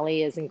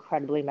finale is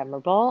incredibly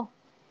memorable.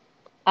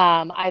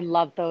 I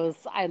love those.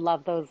 I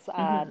love those. The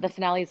Hmm.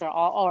 finales are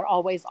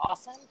always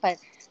awesome. But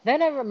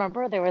then I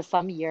remember there were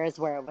some years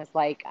where it was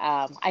like,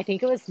 I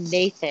think it was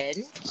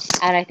Nathan,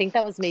 and I think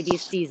that was maybe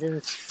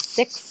season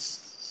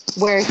 6,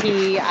 where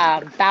he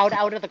bowed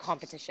out of the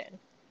competition.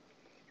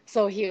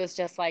 So he was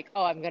just like,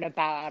 "Oh, I'm gonna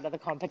bow out of the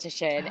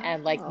competition,"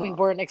 and like we Oh,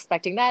 weren't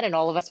expecting that, and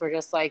all of us were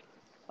just like,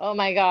 "Oh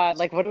my God,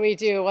 like what do we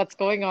do? What's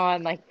going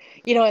on?" Like,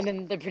 and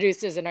then the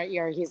producers in our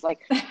ear, he's like,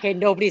 "Okay,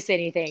 nobody say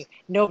anything,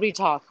 nobody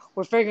talk.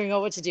 We're figuring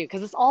out what to do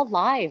because it's all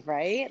live,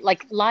 right?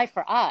 Like live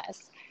for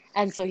us."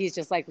 And so he's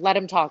just like, "Let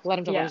him talk, let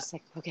him talk." We're yeah. just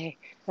like, "Okay,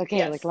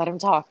 okay, like Yes. let him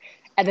talk."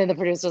 And then the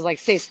producer's like,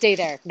 stay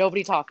there,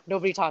 nobody talk,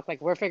 nobody talk.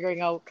 Like we're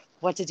figuring out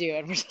what to do,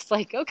 and we're just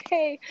like,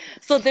 "Okay."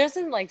 So there's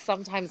been like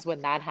sometimes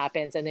when that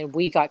happens and then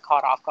we got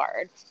caught off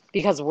guard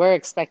because we're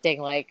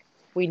expecting like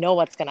we know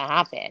what's going to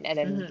happen and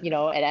then Hmm.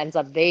 it ends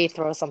up they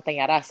throw something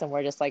at us and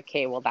we're just like,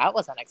 "Okay, well that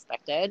was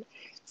unexpected.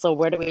 So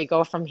where do we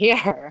go from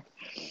here?"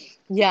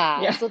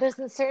 Yeah, Yeah. so there's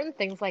been certain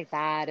things like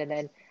that and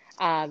then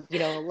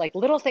like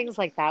little things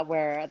like that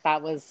where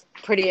that was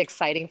pretty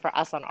exciting for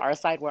us on our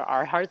side where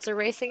our hearts are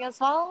racing as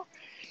well.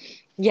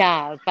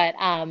 Yeah, but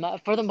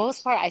for the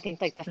most part, I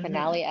think like the Hmm.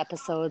 finale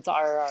episodes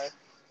are,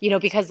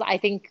 because I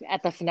think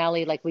at the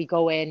finale, like we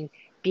go in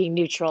being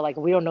neutral, like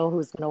we don't know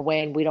who's gonna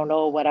win, we don't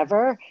know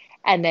whatever,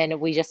 and then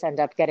we just end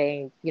up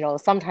getting,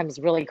 sometimes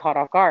really caught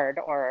off guard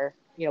or,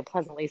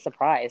 pleasantly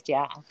surprised.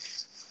 Yeah.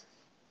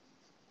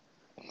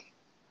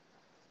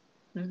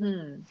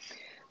 Hmm.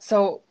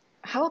 So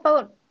how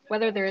about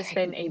whether there's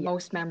been a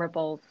most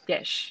memorable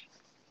dish?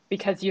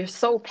 Because you're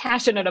so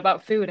passionate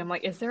about food. I'm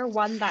like, is there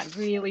one that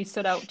really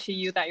stood out to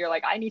you that you're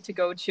like, I need to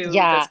go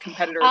to this Yeah.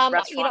 competitor's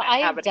restaurant and I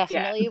have it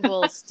again? definitely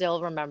will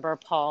still remember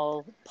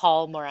Paul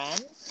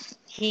Moran.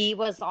 He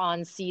was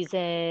on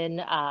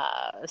season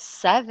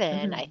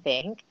 7, I Hmm.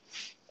 think.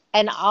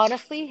 And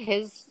honestly,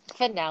 his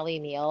finale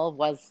meal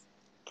was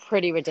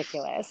pretty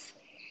ridiculous.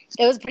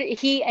 It was pretty,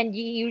 he and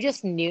you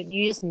just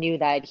knew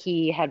that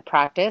he had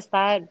practiced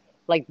that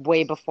like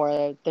way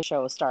before the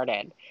show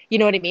started. You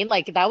know what I mean?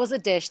 Like that was a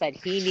dish that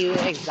he knew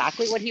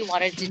exactly what he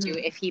wanted to do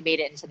Hmm. if he made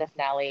it into the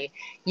finale.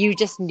 You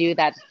just knew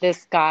that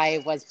this guy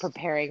was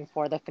preparing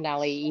for the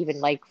finale even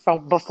like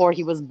from before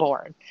he was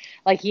born.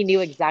 Like he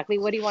knew exactly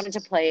what he wanted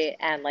to play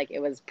and like it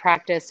was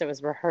practiced, it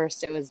was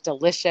rehearsed, it was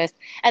delicious.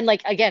 And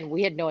like again,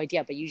 we had no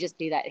idea, but you just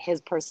knew that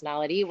his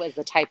personality was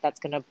the type that's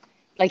gonna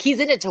like he's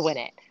in it to win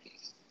it.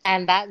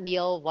 And that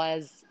meal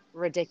was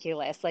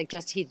ridiculous. Like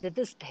just he did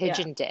this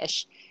Yeah. pigeon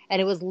dish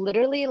and it was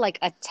literally like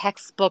a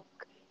textbook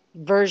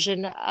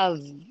version of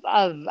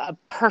a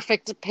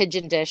perfect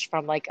pigeon dish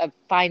from like a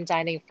fine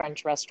dining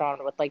French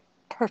restaurant with like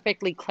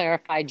perfectly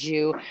clarified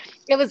jus.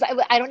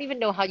 I don't even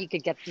know how you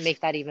could get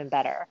make that even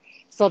better.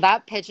 So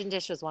that pigeon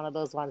dish was one of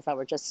those ones that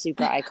were just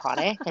super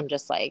iconic and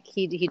just like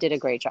he did a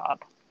great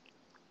job.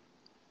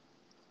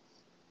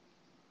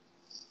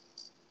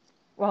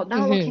 Well,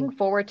 now Hmm. looking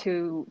forward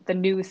to the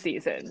new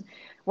season,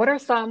 what are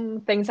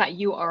some things that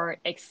you are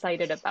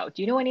excited about?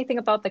 Do you know anything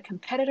about the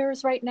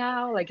competitors right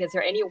now? Like, is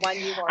there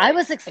anyone you are I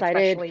was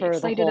excited especially for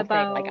the excited whole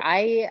thing. Like about?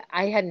 I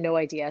had no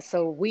idea.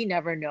 So we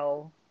never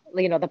know,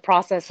 the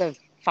process of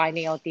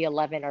finding out the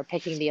 11 or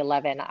picking the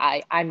 11.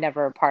 I'm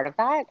never a part of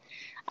that.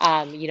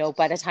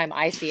 By the time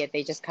I see it,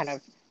 they just kind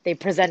of they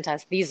present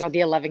us, these are the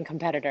 11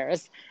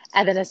 competitors.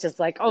 And then it's just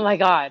like, "Oh my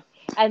God."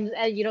 And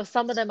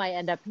some of them I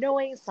end up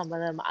knowing, some of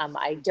them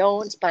I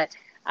don't, but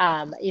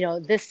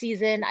this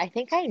season I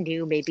think I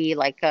knew maybe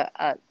like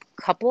a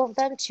couple of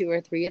them, two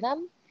or three of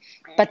them,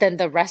 but then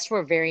the rest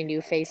were very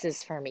new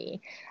faces for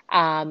me.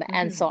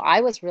 And so Hmm.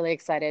 I was really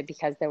excited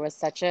because there was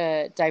such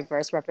a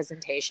diverse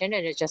representation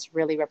and it just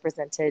really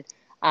represented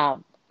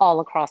all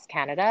across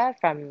Canada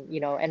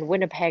and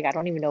Winnipeg. I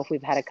don't even know if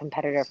we've had a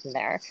competitor from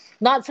there,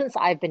 not since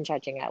I've been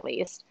judging at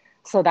least.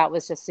 So that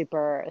was just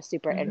super,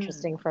 super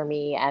interesting Hmm. for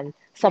me. And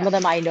some Yeah. of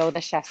them I know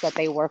the chefs that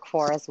they work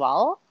for as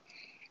well.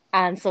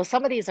 And so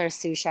some of these are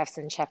sous chefs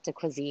and chef de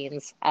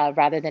cuisines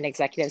rather than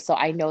executives. So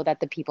I know that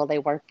the people they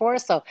work for.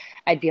 So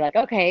I'd be like,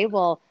 okay,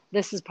 well,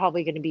 this is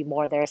probably going to be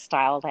more their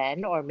style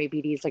then, or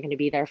maybe these are going to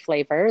be their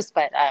flavors.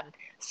 But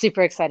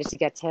super excited to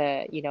get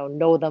to,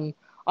 know them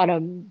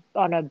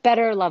on a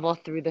better level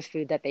through the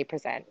food that they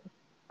present.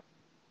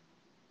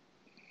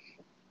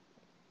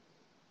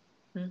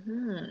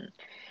 Hmm.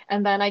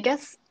 And then I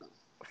guess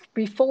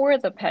before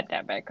the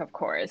pandemic, of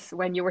course,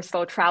 when you were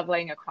still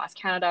traveling across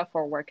Canada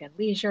for work and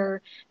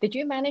leisure, did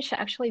you manage to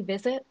actually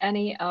visit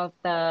any of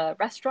the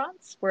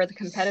restaurants where the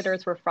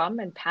competitors were from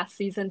in past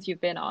seasons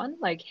you've been on?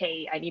 Like,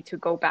 hey, I need to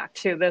go back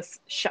to this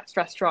chef's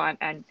restaurant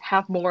and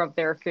have more of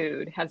their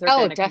food. Has there Oh,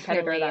 been a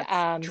competitor definitely.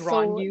 that's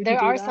drawn So you to there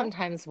do are that? some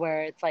times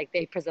where it's like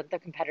they present the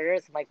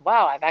competitors. I'm like,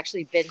 wow, I've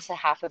actually been to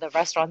half of the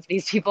restaurants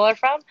these people are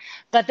from.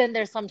 But then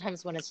there's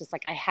sometimes when it's just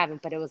like I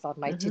haven't, but it was on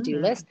my to-do Hmm.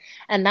 list.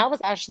 And that was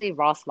actually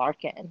Ross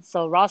Larkin.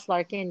 So Ross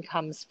Larkin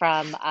comes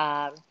from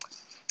oh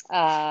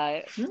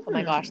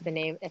my gosh, Hmm. the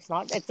name it's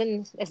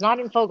not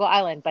in Fogo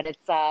Island, but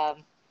it's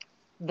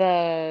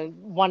the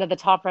one of the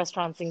top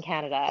restaurants in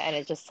Canada, and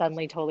it just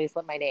suddenly totally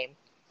slipped my name.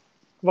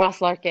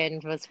 Ross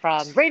Larkin was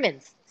from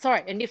Raymond's,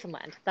 sorry, in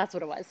Newfoundland. That's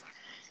what it was.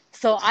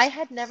 So I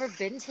had never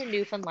been to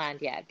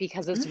Newfoundland yet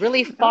because it's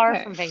really far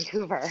from Okay.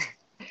 Vancouver.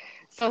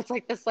 So it's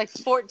like this like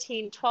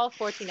 14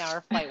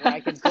 hour flight where I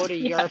could go to Yeah.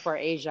 Europe or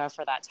Asia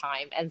for that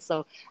time. And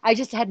so I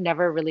just had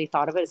never really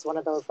thought of it as one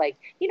of those like,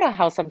 you know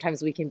how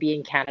sometimes we can be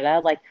in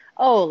Canada, like,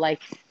 oh,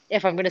 like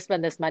if I'm going to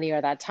spend this money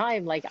or that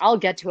time, like I'll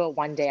get to it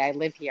one day. I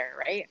live here,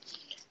 right?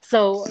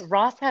 So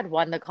Ross had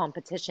won the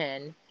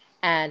competition,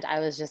 and I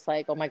was just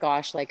like, oh my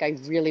gosh, like I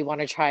really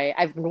want to try.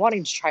 I've been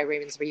wanting to try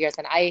Raymond's for years,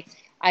 and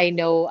I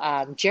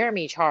know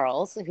Jeremy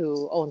Charles,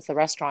 who owns the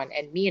restaurant,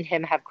 and me and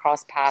him have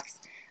crossed paths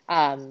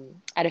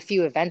at a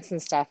few events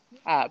and stuff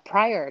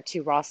prior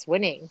to Ross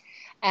winning.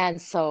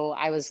 And so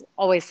I was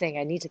always saying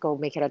I need to go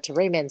make it out to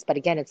Raymond's, but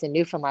again, it's in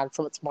Newfoundland,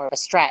 so it's more of a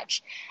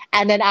stretch.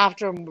 And then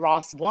after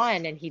Ross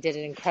won and he did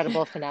an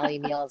incredible finale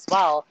meal as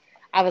well,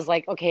 I was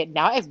like, okay,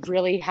 now I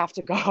really have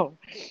to go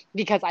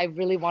because I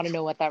really want to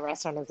know what that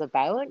restaurant is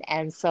about.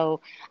 And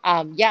so,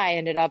 yeah, I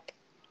ended up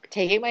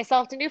taking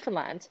myself to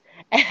Newfoundland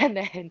and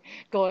then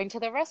going to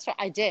the restaurant.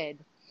 I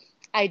did.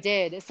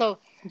 So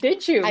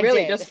Did you I really?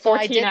 did. Just So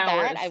I 14 did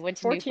that. I hours. went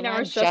to 14 hours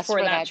Newfoundland just just for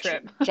for that that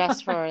trip.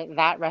 just for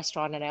that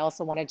restaurant, and I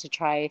also wanted to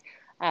try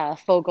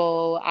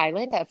Fogo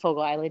Island at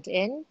Fogo Island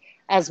Inn,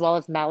 as well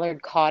as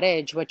Mallard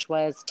Cottage, which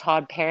was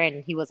Todd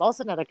Perrin. He was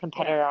also another Yeah.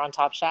 competitor on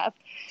Top Chef.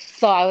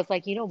 So I was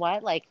like, you know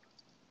what? Like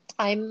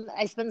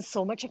I spend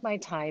so much of my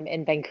time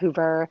in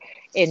Vancouver,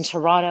 in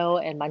Toronto,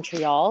 and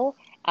Montreal.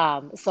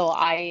 So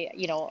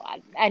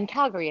and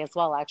Calgary as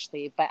well,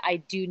 actually. But I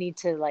do need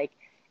to like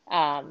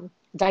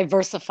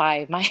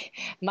diversify my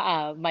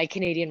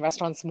Canadian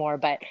restaurants more.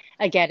 But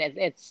again,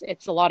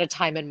 it's a lot of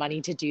time and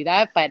money to do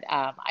that. But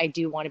I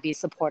do want to be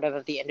supportive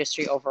of the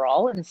industry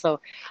overall, and so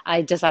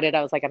I decided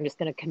I was like, I'm just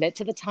going to commit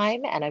to the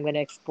time, and I'm going to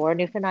explore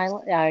Newfoundland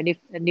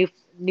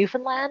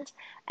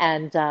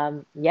and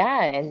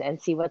yeah,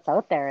 and see what's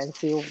out there and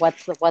see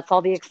what's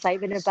all the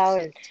excitement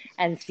about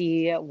and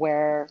see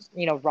where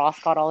Ross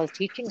got all his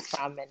teachings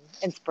from and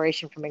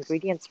inspiration from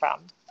ingredients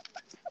from.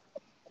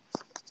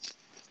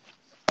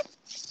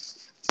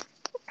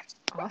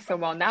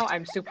 Awesome. Well, now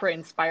I'm super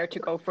inspired to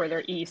go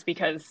further east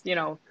because,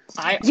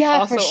 I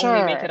Yeah, for also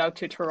only make it sure. out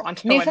to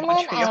Toronto and Newfoundland,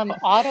 Montreal. So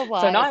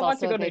Ottawa now is I want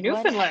to also a go to big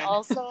one, and Newfoundland.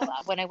 also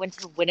when I went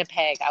to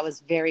Winnipeg, I was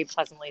very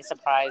pleasantly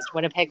surprised.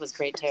 Winnipeg was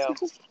great too.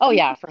 Oh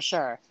yeah, for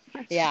sure.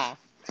 Yeah,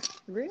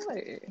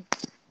 Really?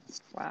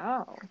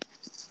 Wow.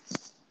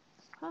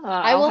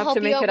 Huh, I I'll will have to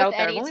help you make out it with out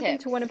there. I've any only been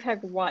to tips.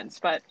 Winnipeg once,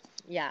 but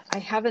Yeah. I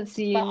haven't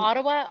But seen.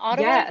 Ottawa and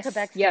Yes,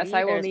 Quebec yes, City,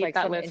 I will there's need like that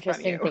some list from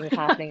interesting you. things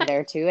happening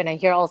there too. And I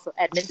hear also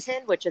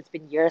Edmonton, which it's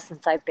been years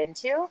since I've been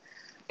to,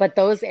 but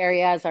those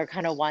areas are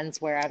kind of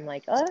ones where I'm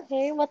like, oh,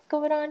 hey, what's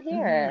going on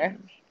here?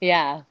 Hmm.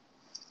 Yeah.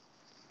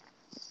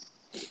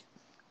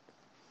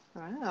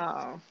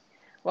 Wow.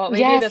 Well,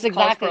 maybe Yes, this calls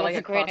exactly. for like That's a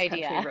a great cross-country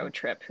idea. road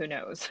trip. Who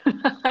knows?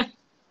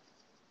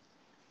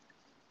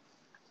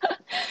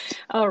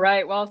 All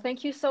right. Well,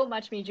 thank you so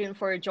much, Mijun,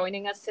 for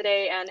joining us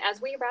today. And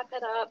as we wrap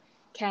it up,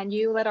 can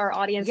you let our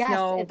audience Yes,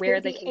 know it's going where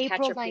to they be can catch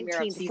April a premiere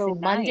of 19th. So season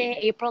Monday, 9?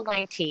 April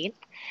 19th.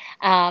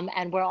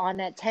 And we're on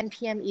at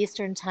 10 p.m.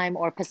 Eastern time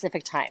or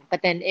Pacific time.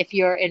 But then if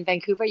you're in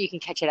Vancouver, you can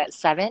catch it at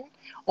 7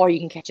 or you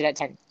can catch it at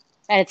 10.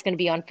 And it's going to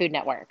be on Food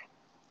Network.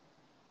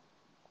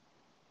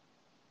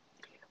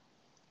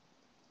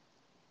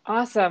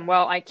 Awesome.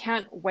 Well, I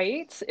can't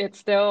wait. It's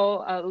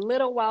still a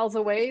little whiles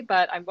away,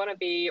 but I'm going to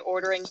be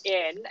ordering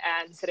in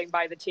and sitting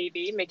by the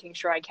TV, making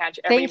sure I catch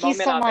every Thank you moment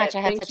so of much. it.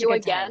 I had Thank such a you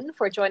good time. again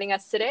for joining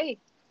us today.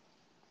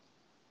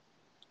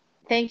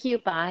 Thank you.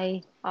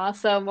 Bye.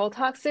 Awesome. We'll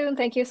talk soon.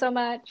 Thank you so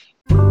much.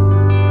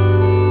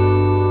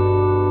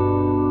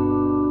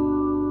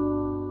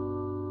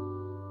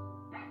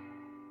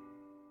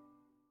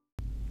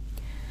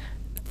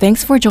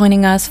 Thanks for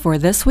joining us for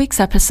this week's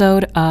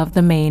episode of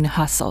The Main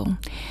Hustle.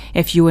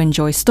 If you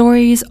enjoy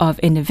stories of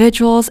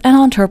individuals and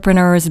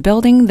entrepreneurs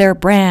building their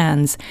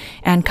brands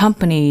and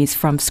companies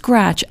from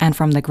scratch and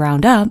from the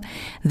ground up,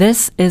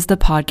 this is the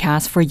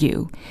podcast for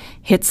you.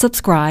 Hit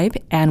subscribe,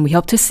 and we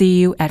hope to see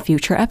you at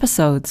future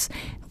episodes.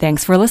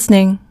 Thanks for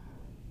listening.